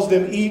and calls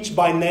them each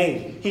by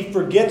name. He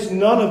forgets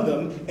none of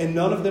them, and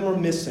none of them are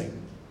missing.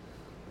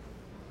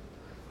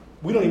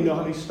 We don't even know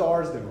how many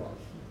stars there are.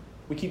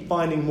 We keep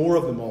finding more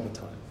of them all the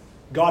time.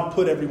 God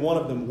put every one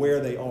of them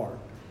where they are,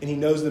 and he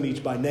knows them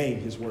each by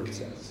name, his word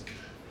says.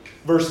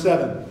 Verse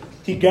 7,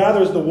 he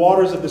gathers the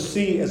waters of the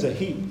sea as a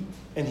heap,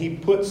 and he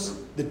puts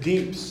the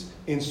deeps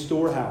in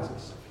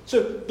storehouses.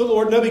 So the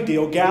Lord, no big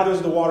deal,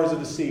 gathers the waters of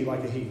the sea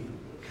like a heap.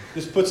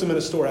 Just puts them in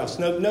a storehouse.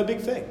 No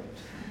big thing.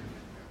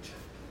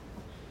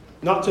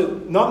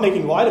 Not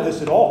making light of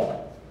this at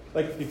all.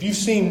 Like, if you've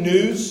seen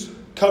news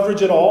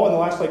coverage at all in the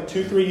last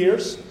 2-3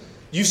 years,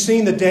 you've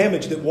seen the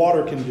damage that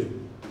water can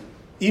do.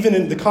 Even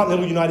in the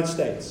continental United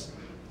States.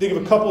 Think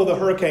of a couple of the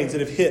hurricanes that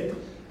have hit.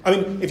 I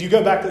mean, if you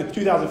go back to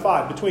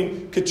 2005,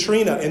 between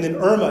Katrina and then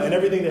Irma and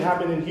everything that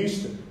happened in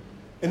Houston,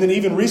 and then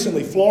even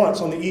recently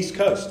Florence on the East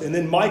Coast, and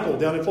then Michael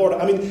down in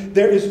Florida. I mean,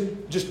 there is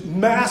just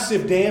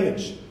massive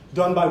damage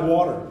done by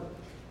water.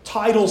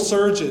 Tidal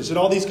surges and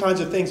all these kinds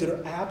of things that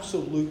are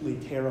absolutely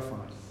terrifying.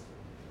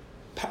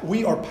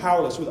 We are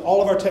powerless. With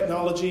all of our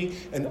technology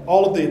and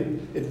all of the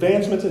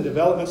advancements and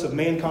developments of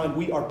mankind,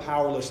 we are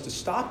powerless to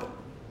stop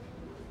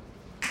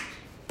it.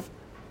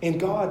 And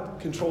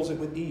God controls it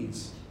with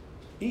ease.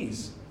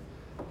 Ease.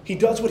 He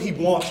does what he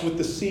wants with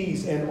the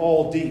seas and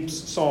all deeps,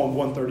 Psalm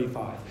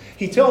 135.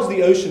 He tells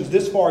the oceans,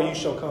 this far you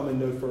shall come and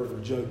no further,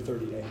 Job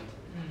 38.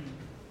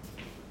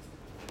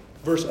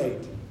 Verse 8.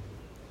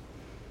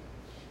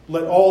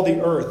 Let all the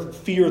earth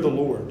fear the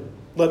Lord.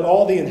 Let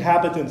all the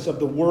inhabitants of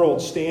the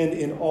world stand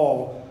in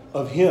awe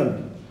of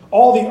him.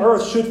 All the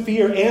earth should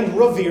fear and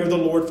revere the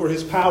Lord for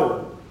his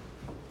power.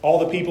 All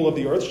the people of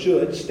the earth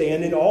should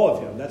stand in awe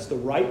of him. That's the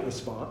right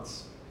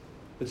response.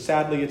 But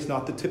sadly, it's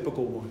not the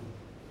typical one.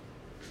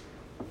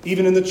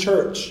 Even in the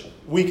church,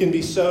 we can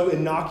be so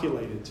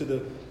inoculated to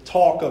the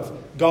talk of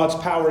God's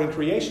power in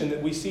creation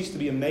that we cease to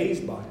be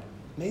amazed by it.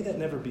 May that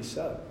never be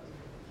so.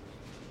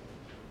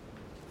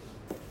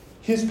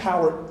 His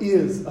power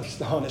is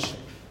astonishing.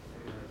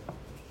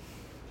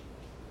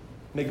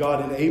 May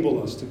God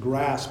enable us to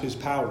grasp his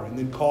power and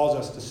then cause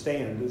us to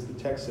stand, as the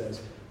text says,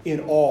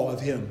 in awe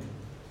of him.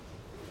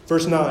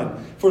 Verse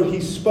 9, for he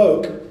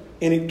spoke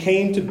and it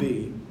came to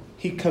be.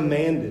 He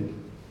commanded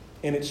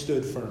and it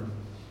stood firm.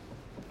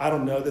 I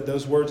don't know that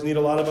those words need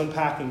a lot of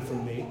unpacking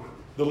from me.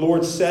 The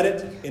Lord said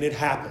it and it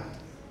happened.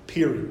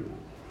 Period.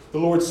 The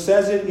Lord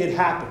says it, it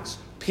happens.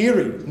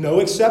 Period. No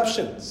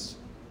exceptions.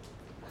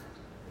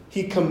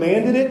 He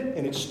commanded it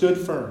and it stood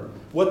firm.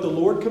 What the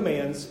Lord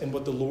commands and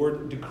what the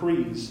Lord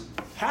decrees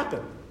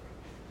happen.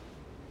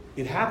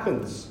 It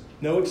happens.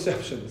 No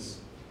exceptions.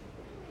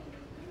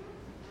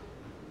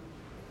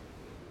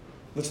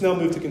 Let's now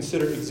move to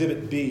consider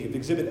Exhibit B. If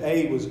Exhibit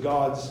A was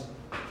God's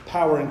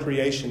power in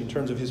creation in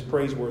terms of his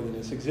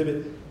praiseworthiness,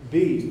 Exhibit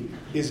B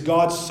is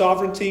God's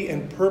sovereignty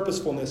and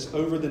purposefulness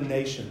over the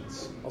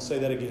nations. I'll say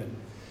that again.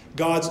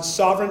 God's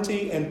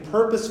sovereignty and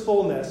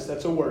purposefulness,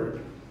 that's a word.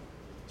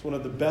 It's one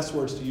of the best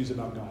words to use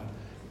about God.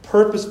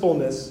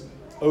 Purposefulness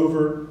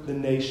over the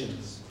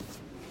nations.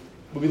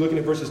 We'll be looking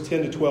at verses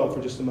 10 to 12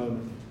 for just a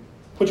moment.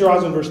 Put your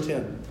eyes on verse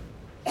 10.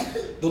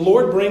 The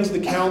Lord brings the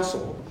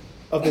counsel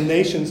of the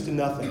nations to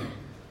nothing.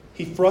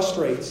 He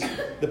frustrates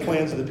the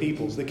plans of the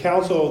peoples. The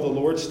counsel of the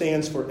Lord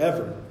stands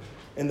forever,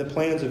 and the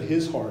plans of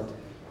his heart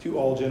to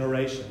all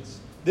generations.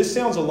 This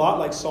sounds a lot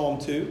like Psalm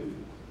 2,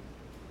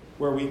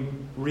 where we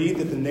read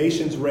that the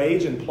nations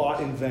rage and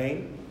plot in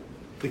vain.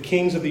 The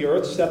kings of the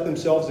earth set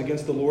themselves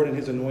against the Lord and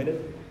his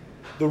anointed.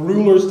 The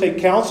rulers take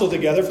counsel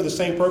together for the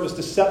same purpose,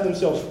 to set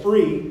themselves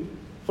free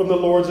from the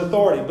Lord's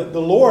authority. But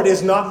the Lord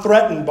is not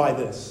threatened by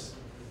this.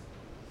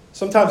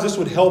 Sometimes this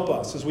would help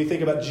us as we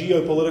think about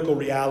geopolitical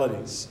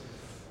realities.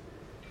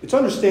 It's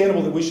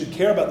understandable that we should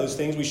care about those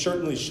things. We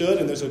certainly should.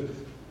 And there's a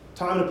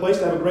time and a place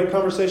to have a great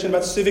conversation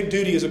about civic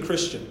duty as a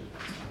Christian.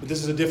 But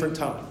this is a different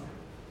time.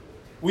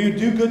 We would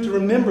do good to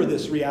remember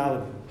this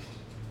reality,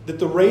 that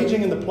the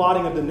raging and the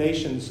plotting of the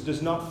nations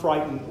does not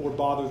frighten or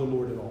bother the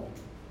Lord at all.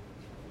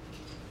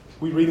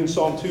 We read in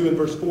Psalm 2 and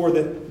verse 4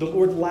 that the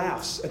Lord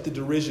laughs at the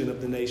derision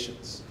of the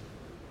nations.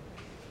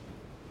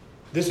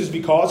 This is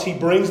because he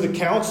brings the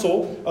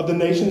counsel of the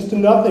nations to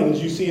nothing,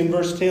 as you see in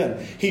verse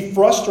 10. He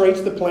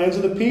frustrates the plans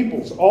of the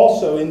peoples.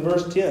 Also in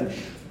verse 10,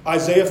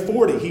 Isaiah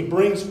 40, he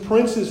brings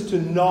princes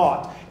to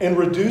naught and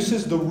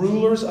reduces the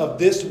rulers of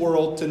this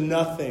world to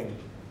nothing.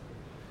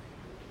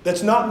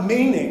 That's not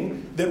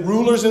meaning that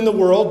rulers in the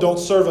world don't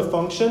serve a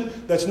function.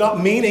 That's not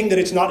meaning that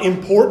it's not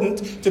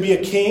important to be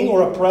a king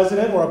or a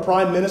president or a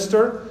prime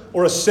minister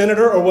or a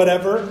senator or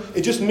whatever.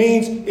 It just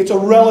means it's a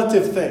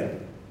relative thing.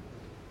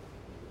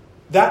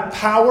 That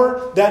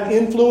power, that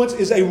influence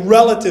is a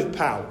relative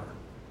power.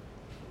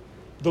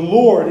 The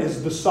Lord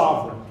is the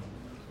sovereign.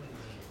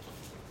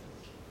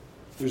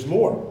 There's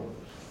more.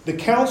 The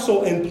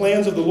counsel and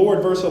plans of the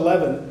Lord, verse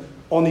 11,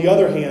 on the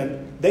other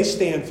hand, they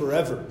stand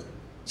forever.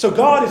 So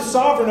God is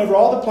sovereign over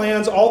all the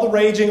plans, all the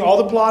raging, all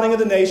the plotting of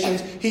the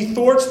nations. He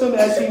thwarts them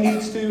as he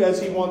needs to,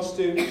 as he wants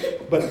to.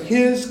 But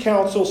his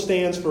counsel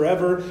stands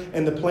forever,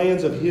 and the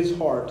plans of his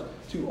heart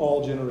to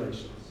all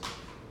generations.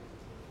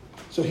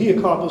 So he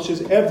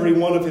accomplishes every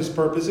one of his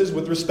purposes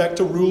with respect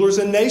to rulers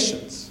and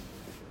nations.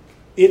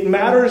 It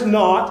matters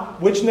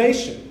not which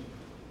nation.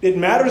 It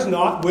matters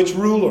not which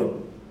ruler.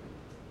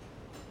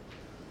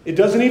 It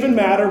doesn't even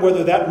matter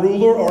whether that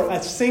ruler or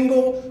a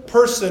single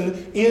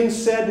person in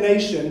said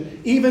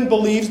nation even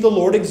believes the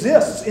Lord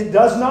exists. It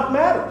does not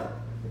matter.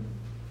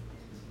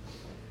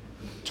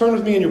 Turn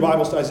with me in your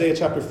Bibles to Isaiah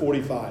chapter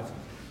 45.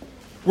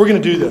 We're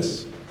going to do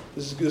this.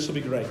 This will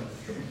be great.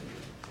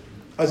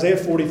 Isaiah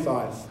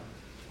 45.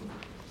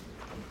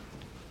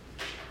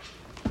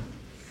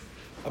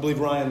 I believe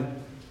Ryan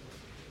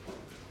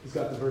has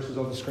got the verses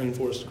on the screen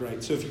for us.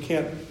 Great. So if you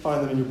can't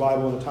find them in your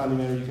Bible in a timely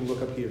manner, you can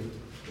look up here.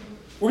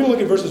 We're going to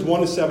look at verses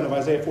 1 to 7 of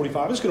Isaiah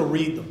 45. I'm just going to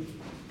read them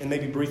and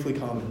maybe briefly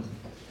comment.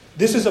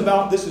 This is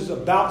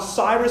about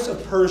Cyrus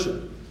of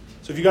Persia.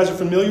 So if you guys are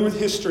familiar with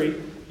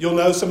history, you'll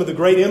know some of the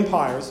great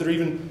empires that are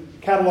even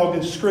cataloged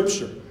in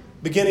Scripture.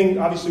 Beginning,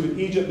 obviously, with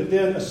Egypt, but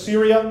then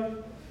Assyria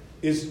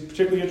is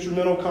particularly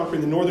instrumental,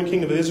 conquering the northern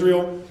kingdom of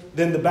Israel.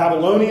 Then the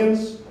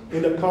Babylonians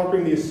end up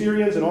conquering the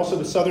Assyrians and also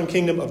the southern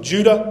kingdom of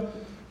Judah.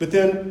 But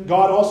then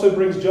God also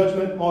brings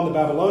judgment on the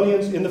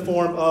Babylonians in the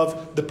form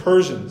of the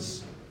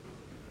Persians.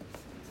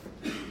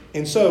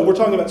 And so we're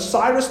talking about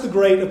Cyrus the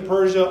Great of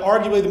Persia,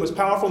 arguably the most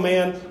powerful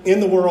man in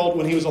the world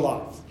when he was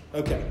alive.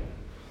 Okay,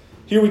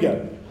 here we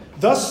go.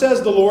 Thus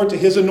says the Lord to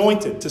his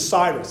anointed, to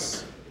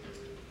Cyrus.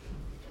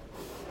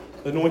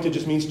 Anointed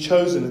just means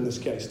chosen in this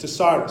case. To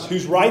Cyrus,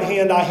 whose right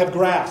hand I have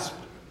grasped,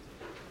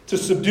 to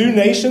subdue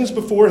nations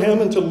before him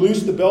and to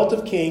loose the belt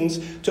of kings,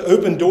 to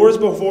open doors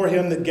before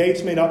him that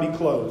gates may not be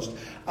closed.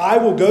 I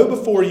will go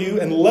before you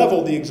and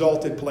level the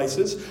exalted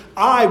places.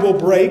 I will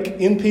break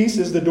in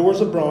pieces the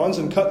doors of bronze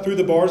and cut through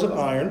the bars of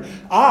iron.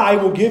 I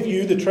will give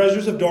you the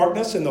treasures of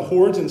darkness and the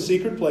hoards in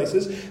secret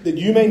places, that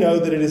you may know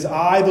that it is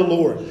I, the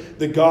Lord,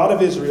 the God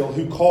of Israel,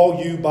 who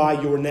call you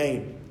by your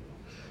name.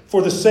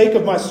 For the sake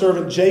of my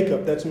servant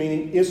Jacob, that's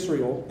meaning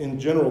Israel in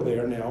general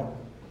there now,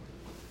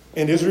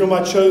 and Israel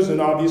my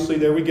chosen, obviously,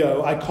 there we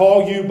go. I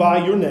call you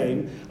by your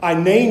name. I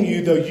name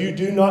you, though you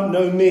do not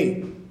know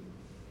me.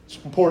 It's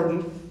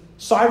important.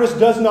 Cyrus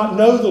does not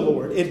know the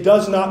Lord. It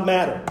does not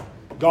matter.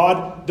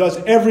 God does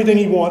everything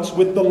he wants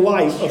with the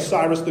life of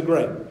Cyrus the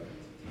Great.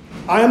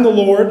 I am the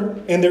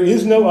Lord, and there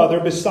is no other.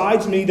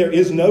 Besides me, there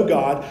is no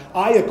God.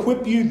 I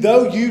equip you,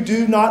 though you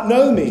do not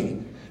know me,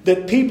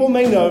 that people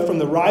may know from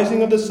the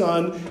rising of the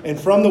sun and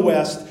from the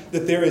west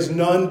that there is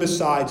none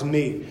besides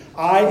me.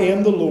 I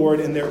am the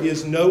Lord, and there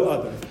is no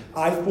other.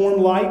 I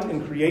form light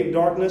and create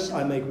darkness.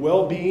 I make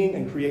well-being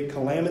and create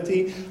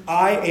calamity.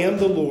 I am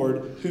the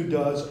Lord who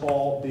does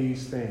all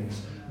these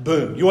things.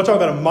 Boom. You want to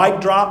talk about a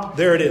mic drop?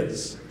 There it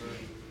is.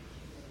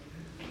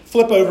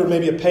 Flip over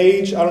maybe a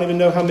page. I don't even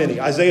know how many.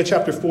 Isaiah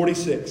chapter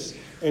 46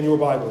 in your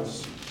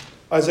Bibles.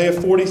 Isaiah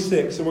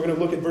 46, and we're going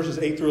to look at verses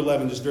 8 through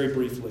 11 just very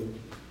briefly.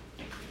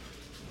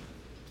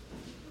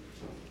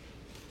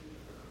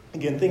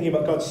 Again, thinking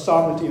about God's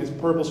sovereignty and his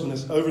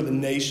purposefulness over the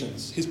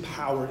nations. His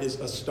power is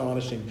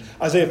astonishing.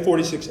 Isaiah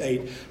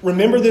 46:8.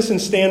 Remember this and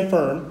stand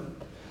firm.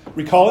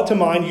 Recall it to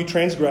mind, you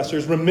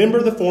transgressors.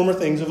 Remember the former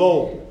things of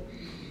old.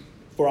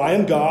 For I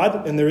am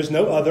God, and there is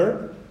no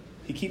other.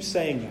 He keeps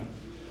saying that.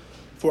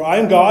 For I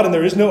am God and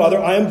there is no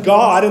other. I am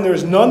God and there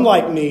is none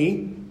like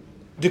me,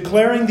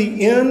 declaring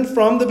the end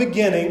from the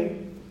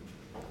beginning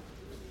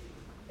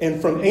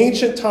and from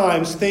ancient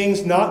times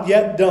things not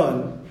yet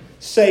done,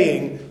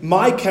 saying,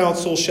 my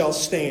counsel shall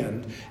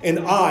stand, and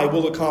I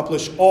will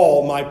accomplish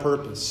all my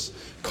purpose.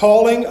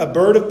 Calling a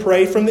bird of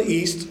prey from the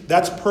east,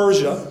 that's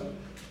Persia.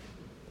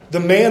 The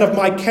man of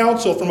my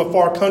counsel from a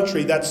far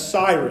country, that's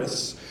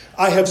Cyrus.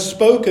 I have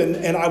spoken,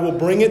 and I will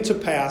bring it to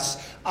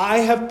pass. I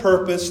have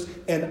purposed,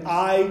 and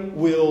I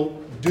will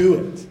do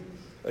it.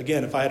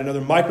 Again, if I had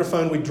another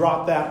microphone, we'd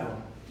drop that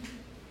one.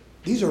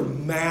 These are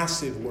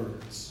massive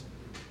words.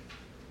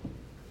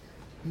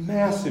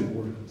 Massive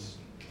words.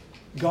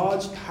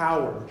 God's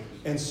power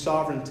and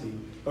sovereignty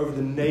over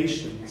the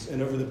nations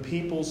and over the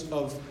peoples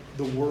of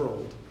the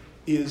world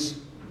is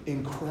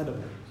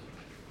incredible.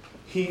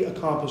 He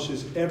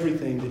accomplishes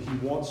everything that he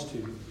wants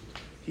to.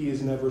 He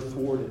is never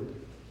thwarted.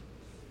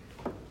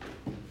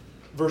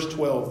 Verse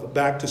 12,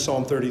 back to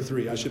Psalm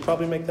 33. I should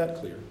probably make that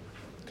clear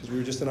because we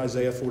were just in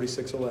Isaiah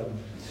 46:11.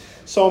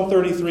 Psalm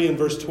 33 and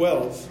verse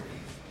 12,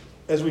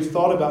 as we've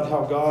thought about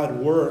how God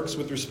works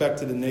with respect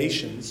to the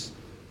nations,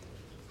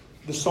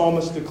 the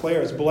psalmist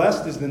declares,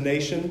 blessed is the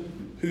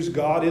nation whose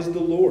God is the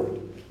Lord,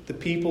 the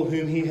people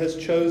whom he has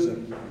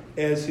chosen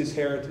as his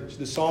heritage.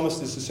 The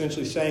psalmist is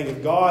essentially saying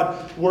if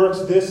God works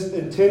this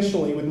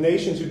intentionally with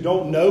nations who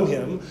don't know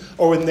him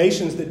or with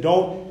nations that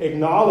don't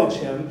acknowledge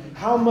him,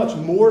 how much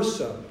more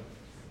so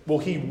will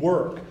he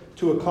work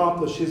to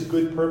accomplish his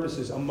good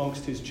purposes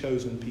amongst his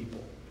chosen people?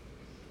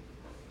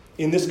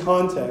 In this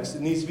context,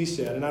 it needs to be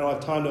said, and I don't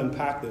have time to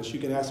unpack this. You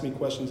can ask me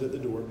questions at the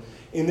door.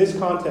 In this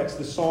context,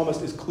 the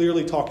psalmist is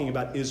clearly talking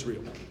about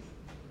Israel.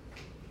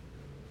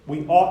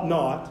 We ought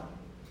not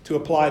to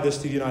apply this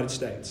to the United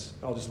States.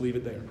 I'll just leave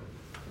it there.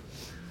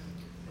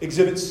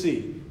 Exhibit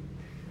C.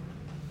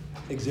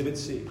 Exhibit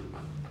C.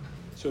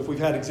 So if we've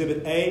had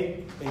Exhibit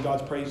A in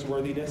God's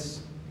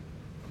praiseworthiness,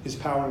 his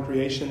power in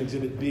creation.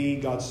 Exhibit B,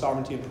 God's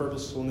sovereignty and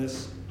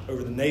purposefulness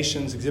over the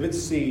nations. Exhibit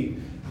C,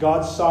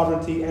 God's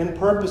sovereignty and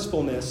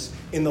purposefulness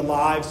in the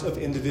lives of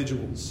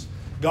individuals.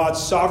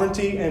 God's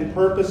sovereignty and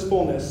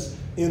purposefulness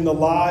in the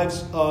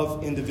lives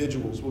of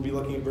individuals. We'll be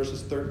looking at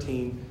verses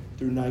 13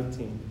 through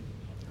 19.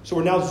 So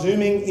we're now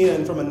zooming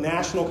in from a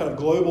national kind of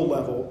global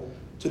level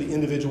to the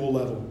individual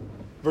level.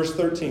 Verse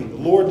 13, the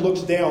Lord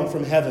looks down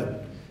from heaven.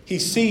 He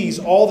sees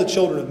all the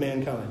children of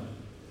mankind.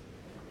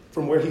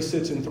 From where he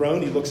sits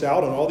enthroned, he looks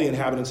out on all the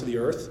inhabitants of the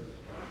earth.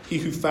 He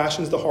who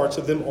fashions the hearts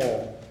of them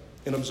all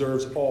and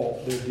observes all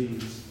their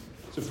deeds.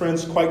 So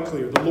friends, quite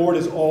clear. The Lord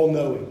is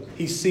all-knowing.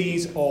 He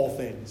sees all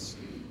things.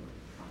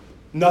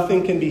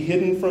 Nothing can be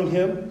hidden from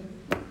him.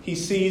 He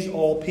sees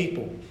all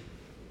people.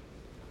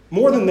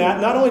 More than that,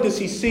 not only does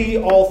he see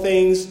all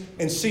things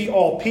and see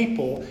all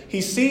people,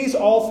 he sees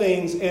all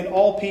things and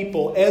all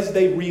people as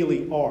they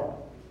really are.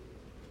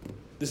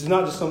 This is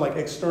not just some like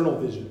external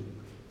vision.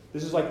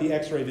 This is like the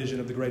X-ray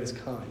vision of the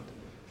greatest kind.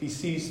 He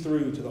sees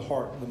through to the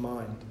heart, the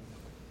mind,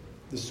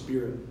 the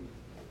spirit.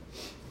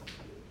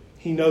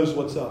 He knows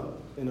what's up,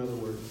 in other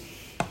words.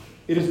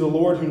 It is the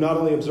Lord who not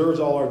only observes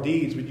all our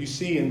deeds, but you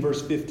see in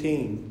verse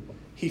 15,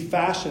 he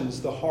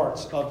fashions the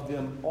hearts of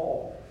them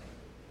all.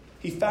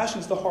 He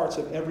fashions the hearts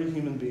of every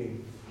human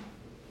being.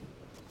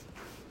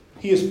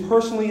 He is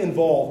personally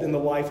involved in the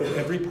life of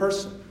every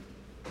person.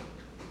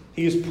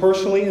 He is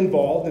personally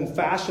involved in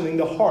fashioning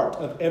the heart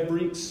of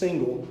every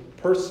single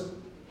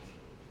person.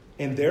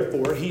 And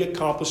therefore, he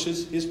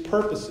accomplishes his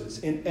purposes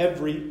in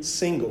every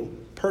single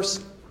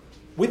person,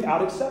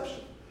 without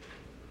exception.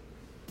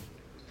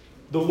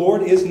 The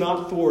Lord is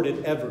not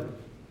thwarted ever.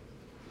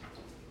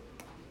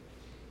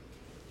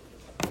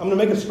 I'm going to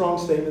make a strong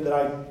statement that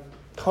I'm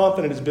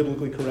confident is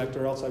biblically correct,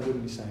 or else I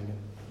wouldn't be saying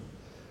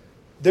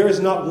it. There is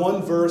not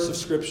one verse of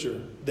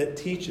Scripture that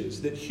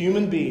teaches that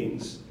human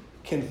beings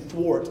can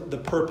thwart the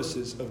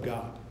purposes of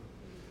God.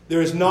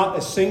 There is not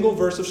a single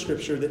verse of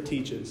Scripture that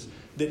teaches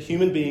that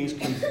human beings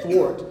can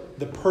thwart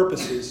the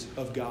purposes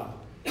of God.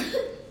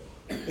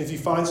 If you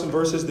find some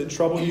verses that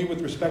trouble you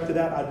with respect to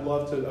that, I'd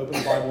love to open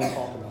the Bible and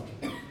talk about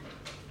it.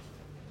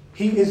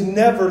 He is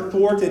never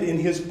thwarted in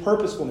his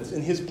purposefulness,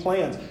 in his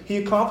plans. He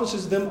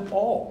accomplishes them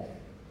all.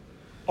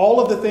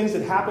 All of the things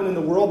that happen in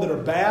the world that are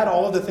bad,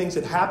 all of the things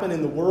that happen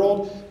in the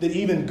world that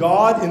even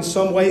God in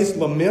some ways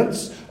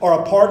laments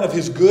are a part of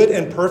his good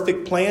and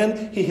perfect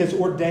plan. He has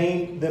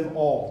ordained them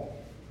all.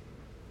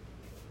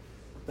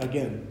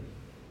 Again,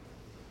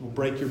 we'll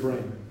break your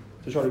brain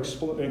to try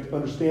to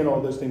understand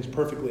all those things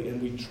perfectly,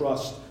 and we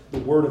trust the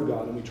Word of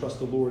God and we trust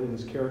the Lord in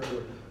his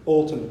character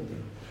ultimately.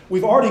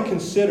 We've already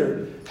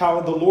considered how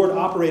the Lord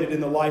operated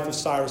in the life of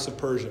Cyrus of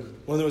Persia,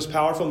 one of the most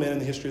powerful men in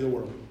the history of the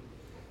world.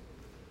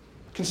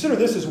 Consider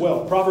this as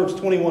well. Proverbs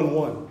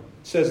 21:1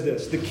 says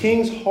this, the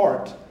king's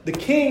heart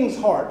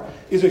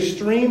is a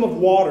stream of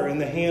water in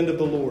the hand of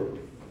the Lord.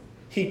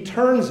 He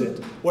turns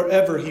it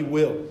wherever he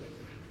will.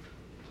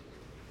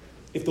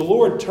 If the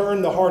Lord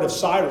turned the heart of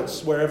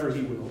Cyrus wherever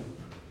he will,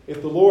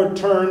 if the Lord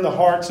turned the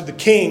hearts of the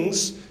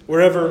kings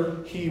wherever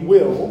he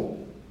will,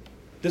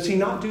 does he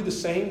not do the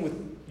same with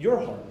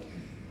your heart?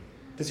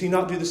 Does he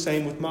not do the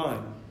same with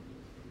mine?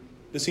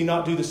 Does he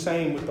not do the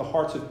same with the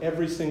hearts of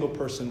every single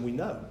person we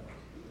know?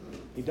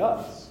 He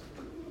does.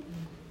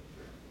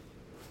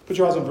 Put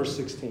your eyes on verse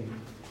 16.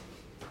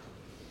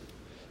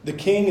 The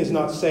king is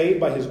not saved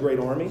by his great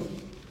army.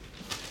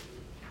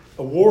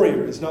 A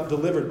warrior is not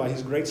delivered by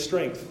his great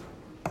strength.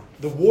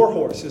 The war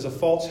horse is a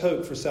false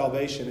hope for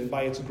salvation, and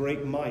by its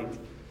great might,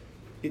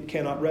 it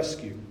cannot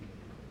rescue.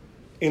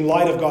 In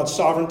light of God's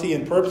sovereignty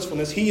and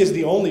purposefulness, he is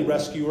the only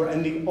rescuer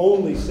and the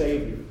only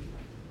Savior.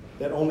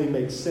 That only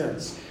makes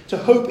sense. To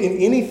hope in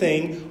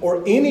anything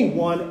or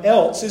anyone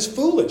else is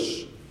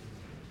foolish.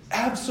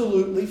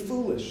 Absolutely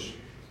foolish.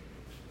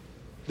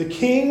 The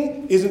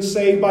king isn't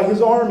saved by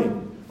his army.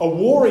 A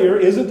warrior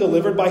isn't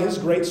delivered by his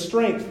great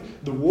strength.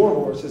 The war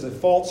horse is a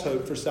false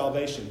hope for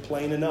salvation,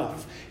 plain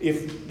enough.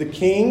 If the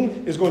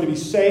king is going to be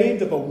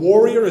saved, if a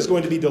warrior is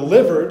going to be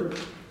delivered,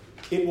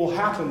 it will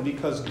happen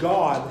because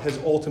God has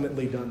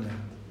ultimately done that.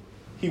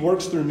 He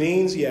works through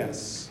means,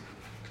 yes.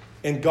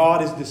 And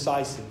God is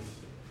decisive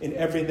in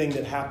everything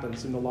that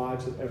happens in the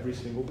lives of every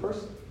single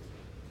person.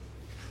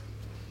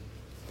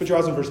 Put your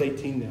eyes on verse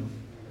 18 now.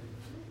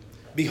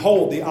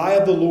 Behold, the eye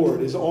of the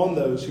Lord is on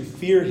those who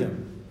fear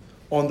him,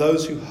 on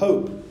those who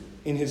hope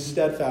in his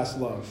steadfast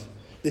love,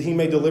 that he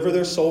may deliver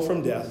their soul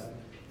from death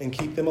and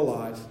keep them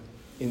alive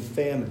in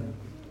famine.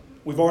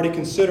 We've already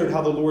considered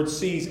how the Lord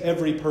sees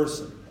every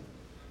person.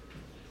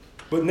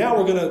 But now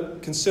we're going to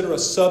consider a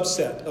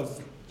subset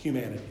of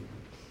humanity.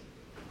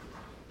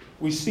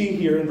 We see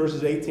here in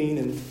verses 18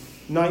 and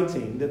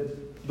 19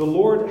 that the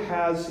Lord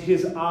has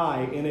his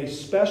eye in a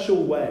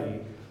special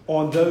way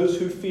on those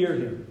who fear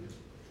him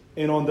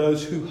and on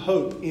those who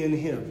hope in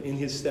him, in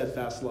his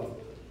steadfast love.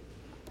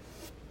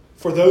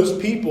 For those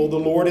people, the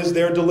Lord is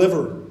their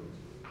deliverer.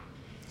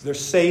 He's their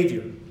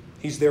Savior.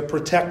 He's their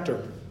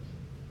protector.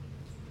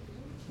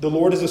 The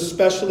Lord is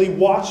especially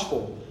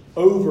watchful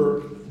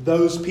over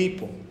those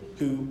people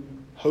who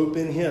hope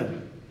in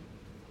him.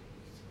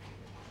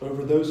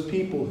 Over those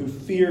people who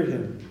fear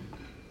him.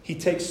 He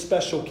takes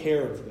special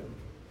care of them.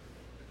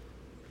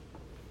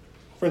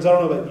 Friends, I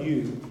don't know about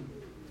you,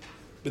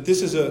 but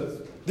this is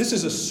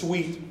a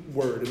sweet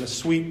word and a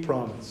sweet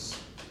promise.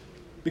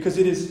 Because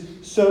it is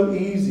so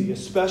easy,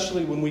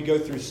 especially when we go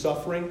through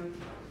suffering,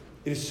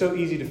 it is so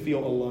easy to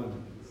feel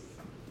alone.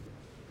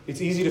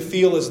 It's easy to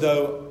feel as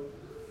though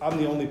I'm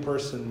the only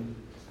person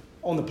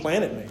on the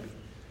planet, maybe.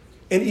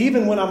 And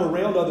even when I'm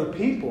around other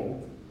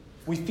people,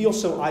 we feel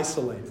so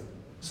isolated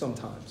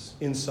sometimes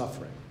in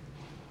suffering.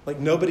 Like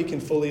nobody can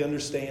fully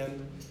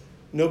understand.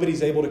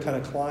 Nobody's able to kind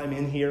of climb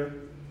in here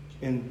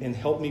and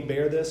help me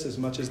bear this as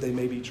much as they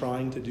may be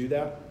trying to do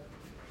that.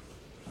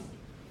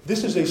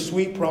 This is a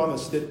sweet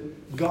promise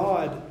that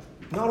God,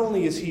 not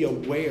only is he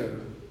aware,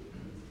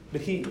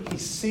 but he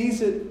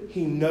sees it,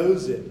 he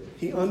knows it,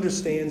 he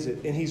understands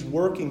it, and he's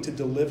working to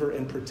deliver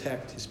and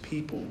protect his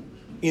people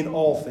in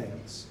all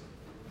things.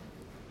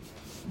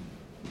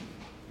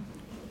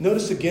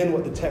 Notice again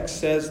what the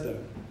text says, though.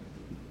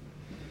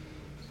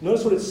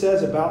 Notice what it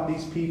says about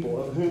these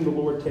people of whom the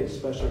Lord takes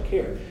special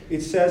care. It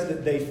says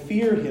that they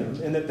fear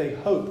him and that they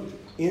hope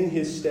in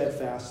his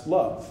steadfast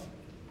love.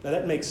 Now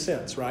that makes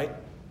sense, right?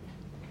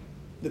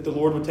 That the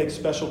Lord would take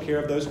special care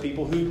of those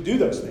people who do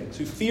those things,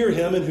 who fear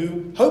him and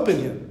who hope in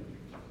him.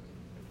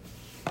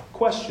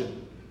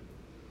 Question.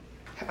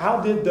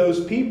 How did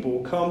those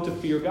people come to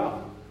fear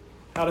God?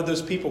 How did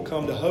those people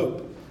come to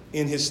hope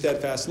in his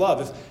steadfast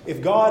love?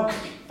 If God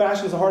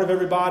fashions the heart of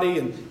everybody,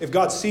 and if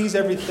God sees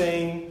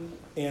everything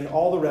and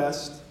all the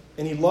rest,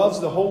 and he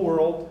loves the whole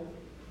world,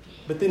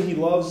 but then he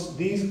loves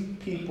these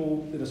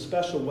people in a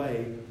special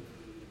way,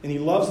 and he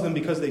loves them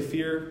because they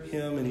fear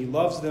him, and he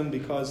loves them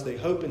because they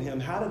hope in him,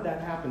 how did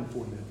that happen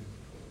for them?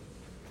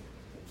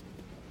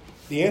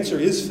 The answer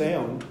is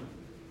found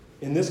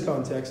in this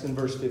context in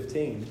verse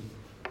 15.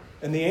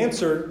 And the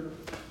answer,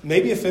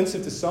 maybe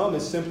offensive to some,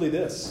 is simply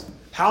this.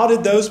 How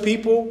did those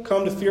people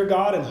come to fear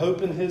God and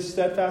hope in his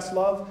steadfast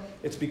love?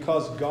 It's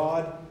because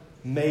God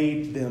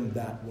made them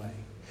that way.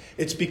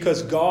 It's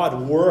because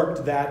God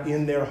worked that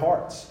in their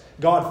hearts.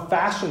 God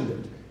fashioned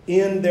it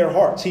in their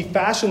hearts. He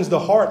fashions the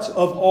hearts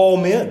of all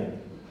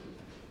men.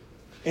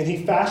 And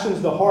he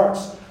fashions the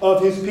hearts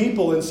of his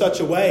people in such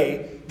a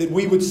way that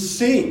we would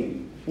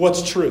see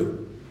what's true.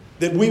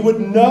 That we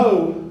would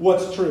know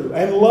what's true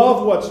and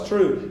love what's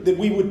true. That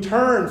we would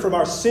turn from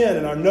our sin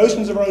and our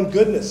notions of our own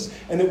goodness,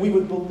 and that we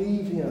would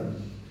believe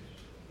him.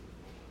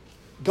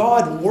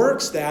 God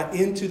works that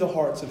into the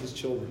hearts of his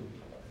children.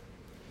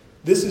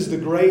 This is the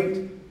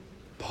great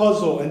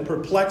puzzle and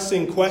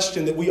perplexing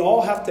question that we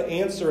all have to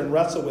answer and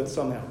wrestle with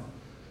somehow.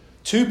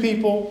 Two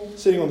people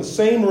sitting on the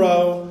same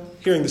row,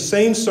 hearing the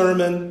same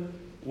sermon,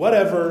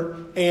 whatever,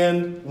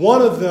 and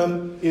one of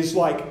them is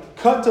like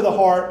cut to the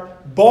heart,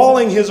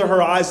 bawling his or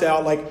her eyes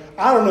out like,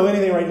 I don't know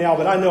anything right now,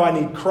 but I know I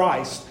need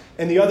Christ.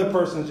 And the other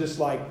person is just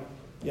like,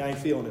 yeah, I ain't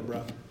feeling it,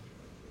 bro.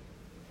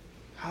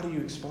 How do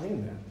you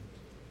explain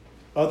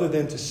that? Other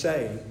than to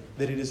say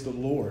that it is the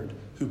Lord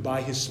who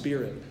by his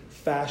Spirit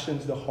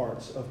fashions the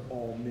hearts of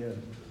all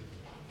men.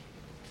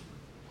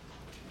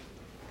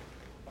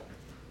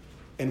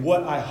 And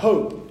what I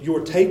hope your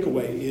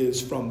takeaway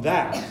is from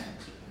that,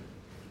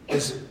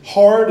 as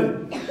hard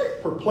and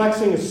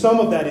perplexing as some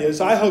of that is,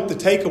 I hope the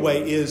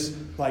takeaway is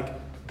like,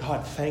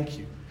 God, thank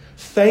you.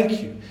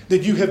 Thank you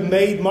that you have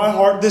made my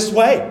heart this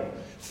way.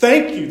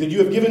 Thank you that you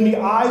have given me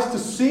eyes to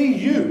see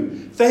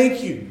you.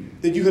 Thank you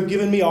that you have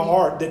given me a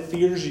heart that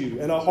fears you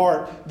and a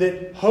heart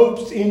that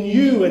hopes in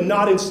you and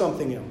not in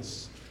something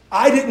else.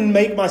 I didn't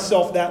make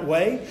myself that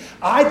way.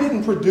 I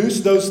didn't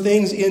produce those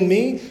things in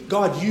me.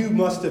 God, you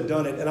must have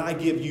done it, and I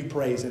give you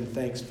praise and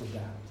thanks for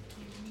that.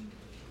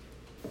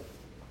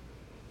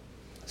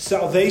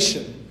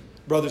 Salvation,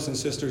 brothers and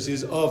sisters,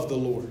 is of the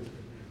Lord.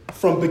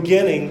 From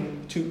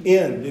beginning to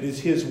end, it is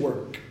His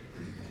work.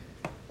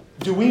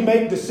 Do we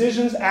make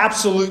decisions?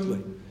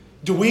 Absolutely.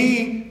 Do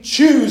we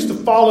choose to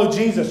follow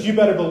Jesus? You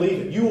better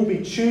believe it. You will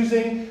be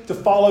choosing to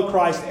follow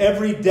Christ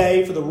every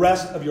day for the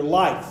rest of your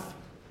life.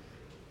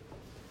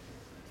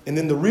 And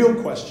then the real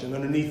question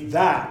underneath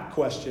that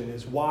question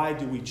is, why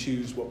do we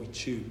choose what we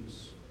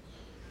choose?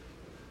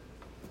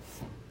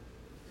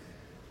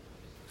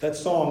 That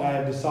song, I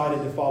Have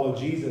Decided to Follow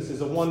Jesus,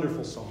 is a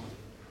wonderful song.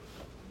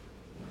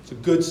 It's a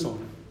good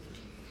song.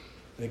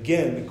 And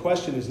again, the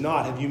question is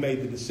not, have you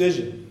made the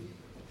decision?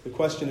 The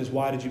question is,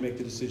 why did you make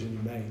the decision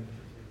you made?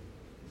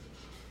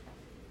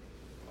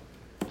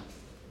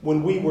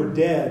 When we were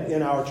dead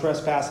in our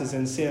trespasses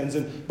and sins,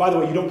 and by the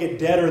way, you don't get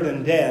deader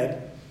than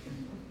dead.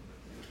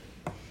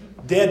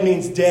 Dead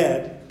means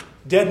dead.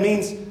 Dead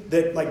means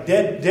that like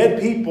dead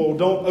people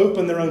don't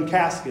open their own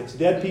caskets.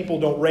 Dead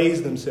people don't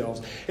raise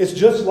themselves. It's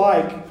just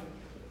like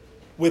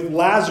with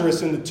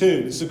Lazarus in the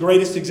tomb. It's the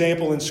greatest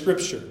example in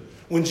Scripture.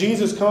 When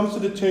Jesus comes to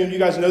the tomb, you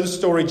guys know the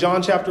story,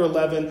 John chapter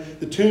 11,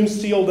 the tomb's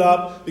sealed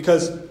up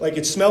because like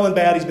it's smelling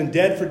bad. He's been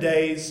dead for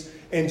days.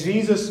 And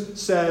Jesus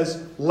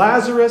says,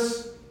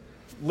 Lazarus,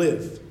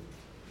 live.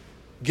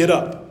 Get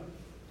up.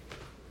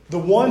 The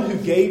one who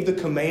gave the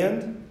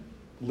command,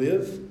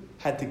 live,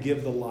 had to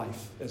give the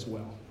life as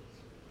well.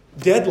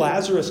 Dead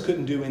Lazarus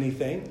couldn't do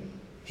anything.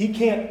 He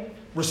can't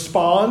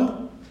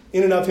respond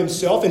in and of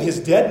himself in his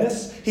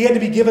deadness. He had to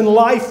be given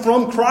life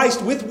from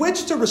Christ with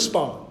which to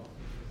respond.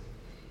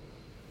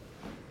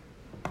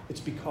 It's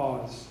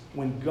because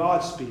when God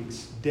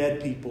speaks,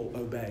 dead people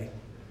obey.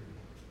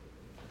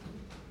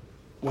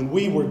 When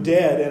we were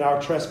dead in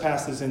our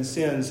trespasses and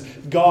sins,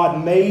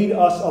 God made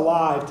us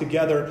alive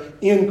together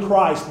in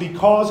Christ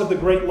because of the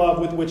great love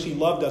with which He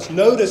loved us.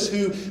 Notice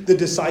who the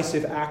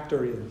decisive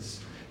actor is.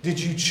 Did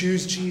you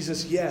choose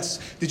Jesus? Yes.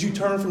 Did you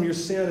turn from your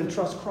sin and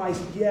trust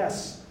Christ?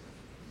 Yes.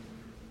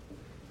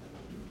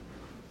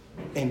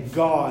 And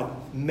God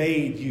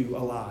made you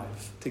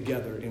alive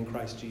together in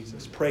Christ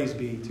Jesus. Praise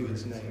be to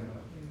His name.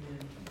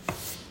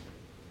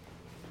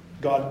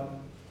 God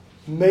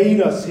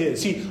made us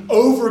His. He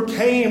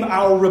overcame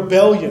our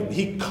rebellion.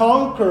 He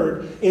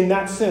conquered, in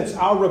that sense,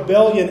 our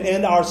rebellion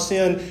and our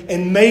sin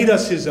and made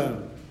us His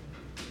own.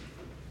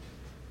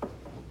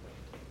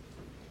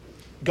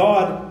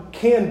 God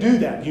can do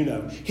that, you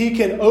know. He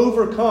can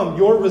overcome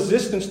your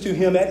resistance to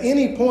Him at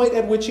any point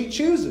at which He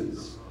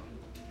chooses.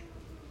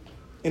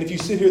 And if you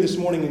sit here this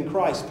morning in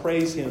Christ,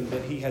 praise Him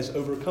that He has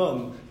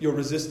overcome your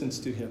resistance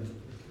to Him.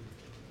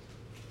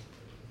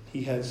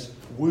 He has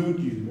wooed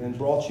you and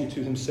brought you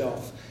to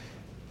Himself.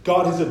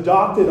 God has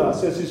adopted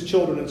us as His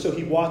children, and so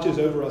He watches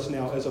over us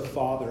now as a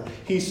father.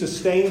 He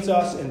sustains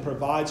us and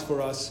provides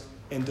for us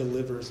and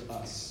delivers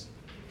us.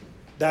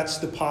 That's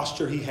the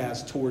posture He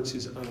has towards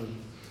His own,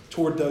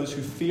 toward those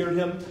who fear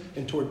Him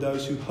and toward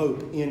those who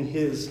hope in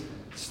His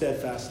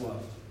steadfast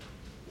love.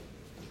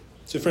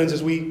 So friends,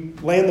 as we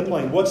land the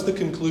plane, what's the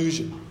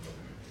conclusion?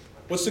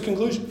 What's the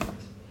conclusion?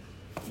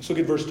 Let's look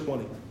at verse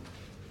 20.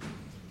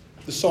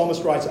 The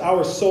psalmist writes,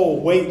 "Our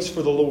soul waits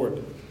for the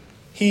Lord.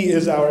 He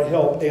is our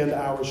help and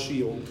our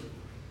shield.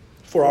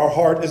 For our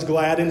heart is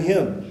glad in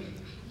Him,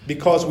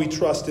 because we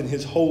trust in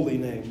His holy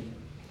name.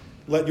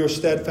 Let your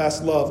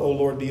steadfast love, O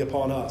Lord, be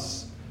upon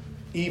us,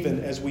 even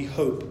as we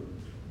hope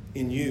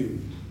in you."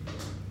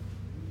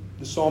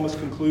 The psalmist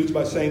concludes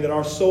by saying that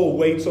our soul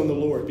waits on the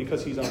Lord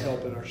because He's our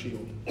help and our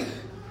shield.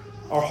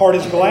 Our heart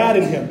is glad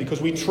in Him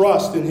because we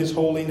trust in His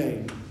holy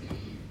name.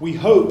 We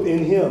hope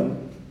in Him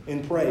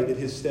and pray that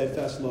His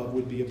steadfast love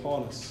would be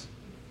upon us.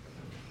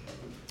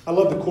 I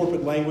love the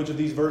corporate language of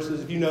these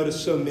verses. If you notice,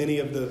 so many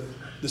of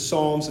the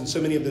Psalms and so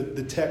many of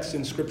the texts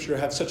in Scripture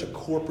have such a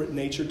corporate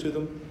nature to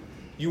them.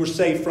 You were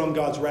saved from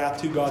God's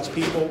wrath to God's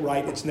people,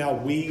 right? It's now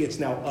we, it's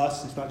now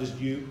us, it's not just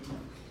you.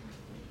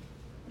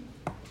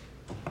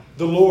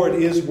 The Lord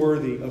is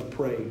worthy of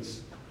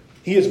praise.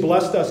 He has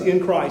blessed us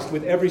in Christ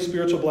with every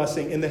spiritual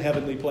blessing in the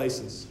heavenly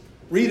places.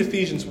 Read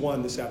Ephesians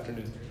 1 this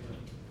afternoon.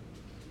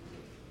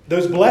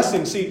 Those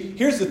blessings, see,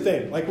 here's the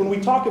thing. Like when we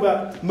talk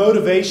about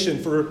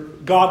motivation for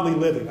godly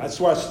living, that's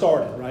where I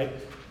started, right?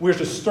 We're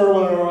to stir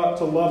one another up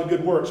to love and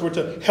good works. We're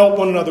to help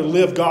one another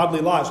live godly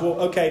lives. Well,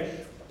 okay,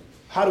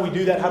 how do we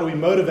do that? How do we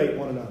motivate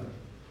one another?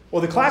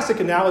 Well, the classic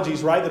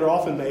analogies, right, that are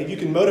often made, you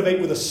can motivate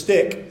with a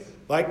stick,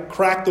 like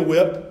crack the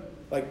whip,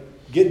 like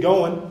get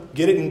going,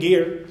 get it in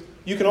gear.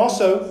 You can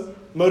also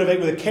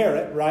motivate with a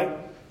carrot, right?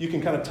 You can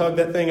kind of tug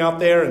that thing out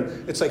there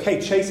and it's like, hey,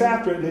 chase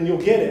after it and then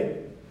you'll get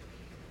it.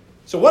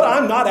 So what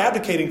I'm not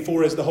advocating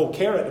for is the whole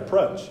carrot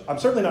approach. I'm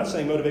certainly not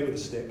saying motivate with a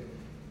stick.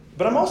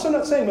 But I'm also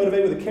not saying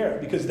motivate with a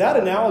carrot, because that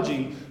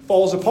analogy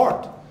falls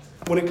apart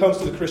when it comes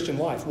to the Christian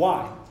life.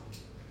 Why?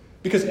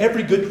 Because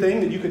every good thing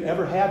that you could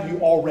ever have, you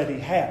already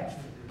have.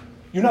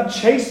 You're not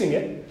chasing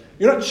it.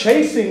 You're not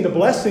chasing the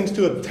blessings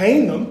to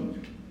obtain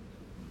them.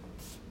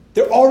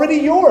 They're already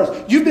yours.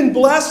 You've been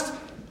blessed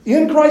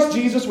in Christ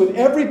Jesus with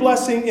every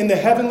blessing in the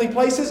heavenly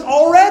places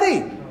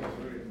already.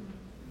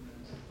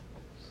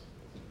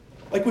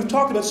 Like we've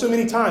talked about so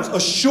many times,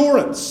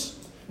 assurance,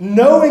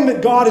 knowing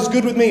that God is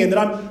good with me and that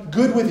I'm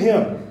good with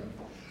Him.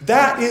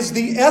 That is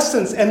the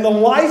essence and the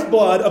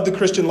lifeblood of the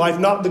Christian life,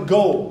 not the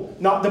goal,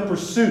 not the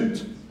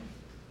pursuit.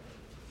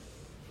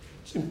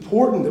 It's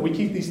important that we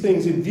keep these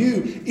things in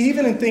view,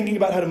 even in thinking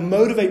about how to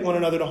motivate one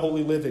another to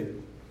holy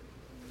living.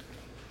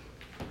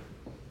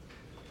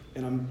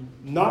 And I'm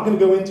not going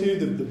to go into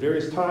the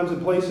various times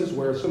and places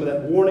where some of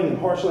that warning and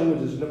harsh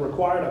language is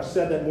required. I've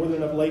said that more than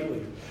enough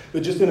lately.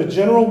 But just in a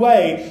general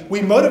way,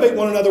 we motivate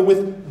one another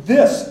with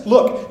this.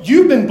 Look,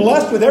 you've been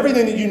blessed with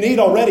everything that you need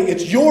already.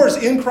 It's yours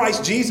in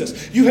Christ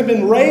Jesus. You have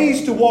been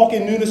raised to walk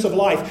in newness of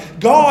life.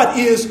 God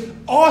is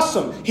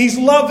awesome. He's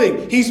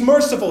loving. He's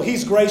merciful.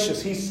 He's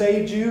gracious. He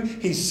saved you.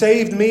 He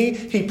saved me.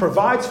 He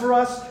provides for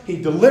us.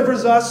 He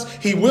delivers us.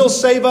 He will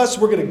save us.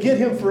 We're going to get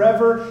Him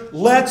forever.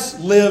 Let's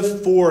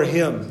live for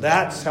Him.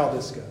 That's how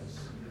this goes.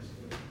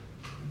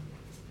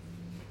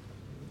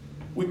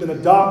 We've been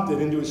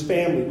adopted into His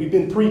family. We've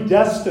been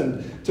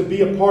predestined to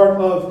be a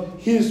part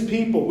of His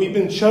people. We've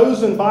been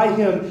chosen by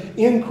Him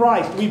in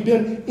Christ. We've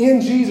been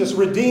in Jesus,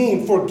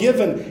 redeemed,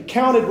 forgiven,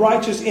 counted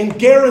righteous, and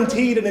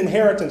guaranteed an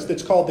inheritance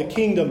that's called the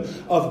kingdom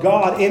of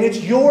God. And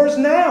it's yours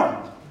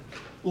now.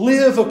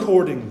 Live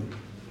accordingly.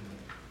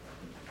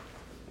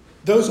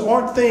 Those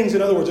aren't things,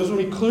 in other words, those will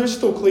be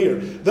crystal clear.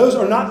 Those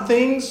are not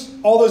things,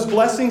 all those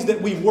blessings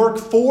that we work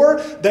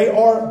for. They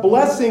are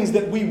blessings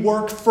that we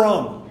work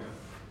from.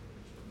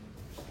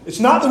 It's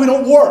not that we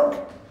don't work.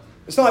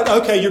 It's not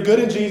like, okay, you're good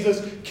in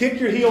Jesus, kick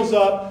your heels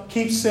up,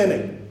 keep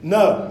sinning.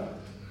 No.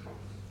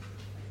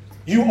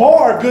 You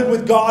are good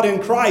with God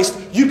in Christ.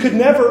 You could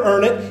never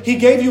earn it. He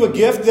gave you a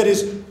gift that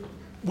is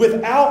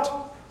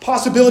without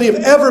possibility of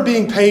ever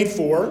being paid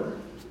for.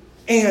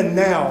 And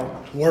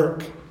now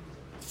work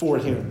for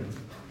Him.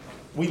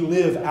 We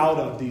live out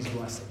of these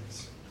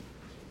blessings.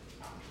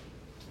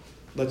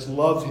 Let's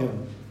love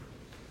Him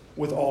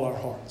with all our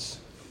hearts.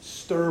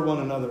 Stir one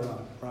another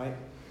up, right?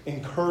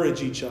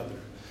 Encourage each other.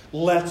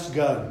 Let's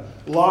go.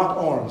 Lock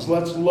arms.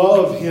 Let's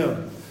love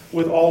Him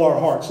with all our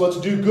hearts. Let's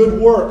do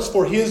good works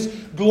for His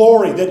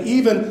glory, that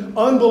even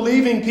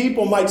unbelieving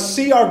people might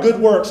see our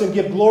good works and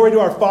give glory to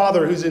our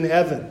Father who's in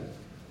heaven.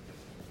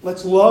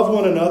 Let's love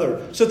one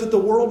another so that the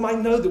world might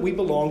know that we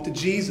belong to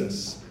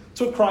Jesus.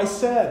 That's what Christ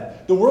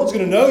said. The world's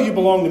going to know you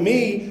belong to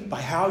me by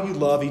how you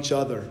love each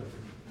other.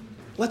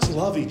 Let's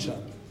love each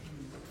other.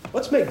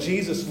 Let's make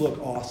Jesus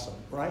look awesome,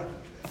 right?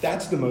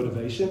 That's the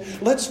motivation.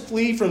 Let's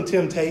flee from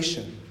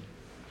temptation.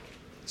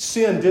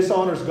 Sin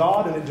dishonors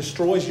God and it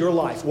destroys your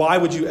life. Why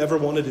would you ever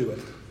want to do it?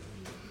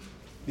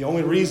 The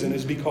only reason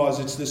is because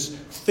it's this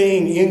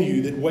thing in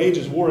you that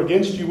wages war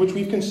against you, which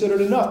we've considered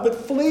enough. But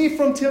flee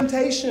from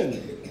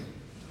temptation.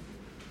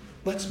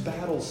 Let's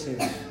battle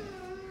sin.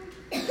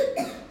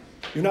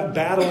 You're not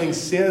battling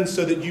sin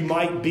so that you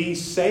might be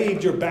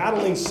saved. You're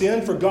battling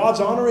sin for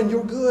God's honor and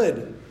your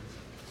good.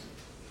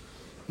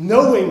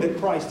 Knowing that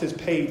Christ has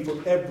paid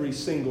for every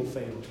single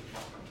family.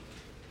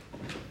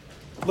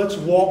 Let's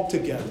walk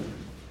together,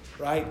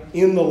 right?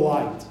 In the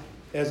light,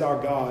 as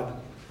our God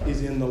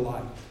is in the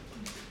light.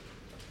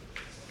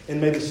 And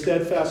may the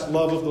steadfast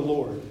love of the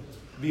Lord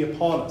be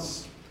upon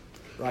us,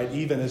 right?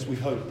 Even as we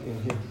hope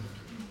in Him.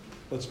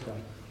 Let's pray.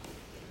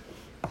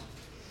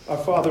 Our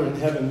Father in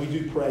heaven, we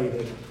do pray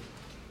that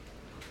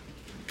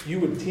You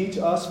would teach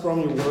us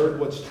from Your word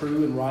what's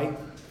true and right.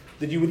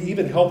 That You would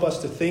even help us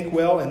to think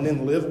well and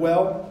then live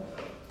well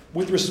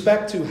with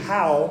respect to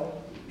how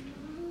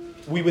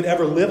we would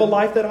ever live a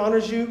life that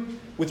honors You,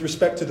 with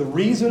respect to the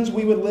reasons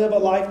we would live a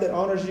life that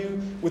honors You,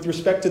 with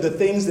respect to the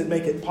things that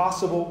make it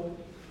possible.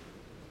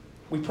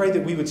 We pray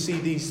that we would see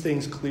these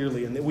things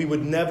clearly and that we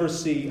would never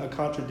see a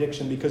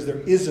contradiction because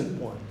there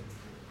isn't one.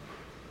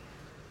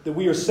 That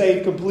we are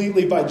saved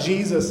completely by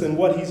Jesus and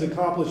what He's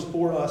accomplished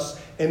for us,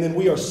 and then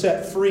we are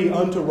set free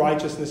unto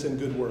righteousness and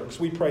good works.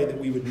 We pray that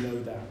we would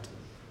know that.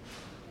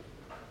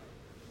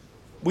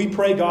 We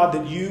pray, God,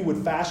 that You would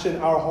fashion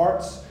our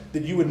hearts,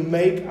 that You would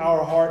make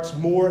our hearts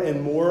more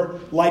and more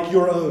like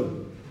Your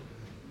own.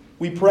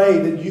 We pray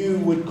that You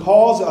would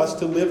cause us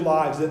to live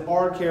lives that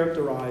are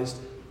characterized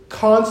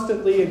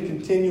constantly and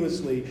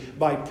continuously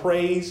by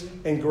praise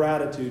and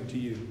gratitude to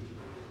You.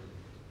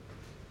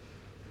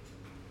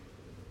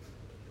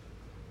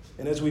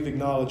 And as we've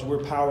acknowledged,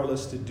 we're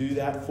powerless to do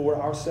that for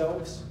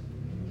ourselves.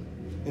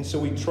 And so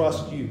we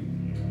trust You.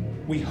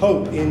 We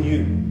hope in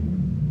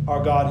You,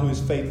 our God who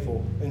is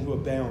faithful and who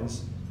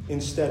abounds in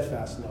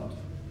steadfast love.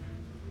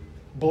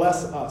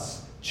 Bless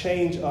us.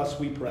 Change us,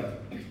 we pray.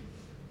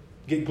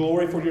 Get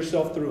glory for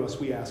yourself through us,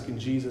 we ask in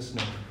Jesus'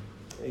 name.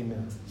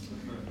 Amen.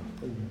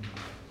 Amen.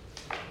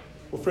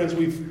 Well, friends,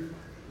 we've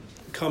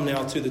come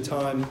now to the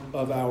time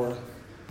of our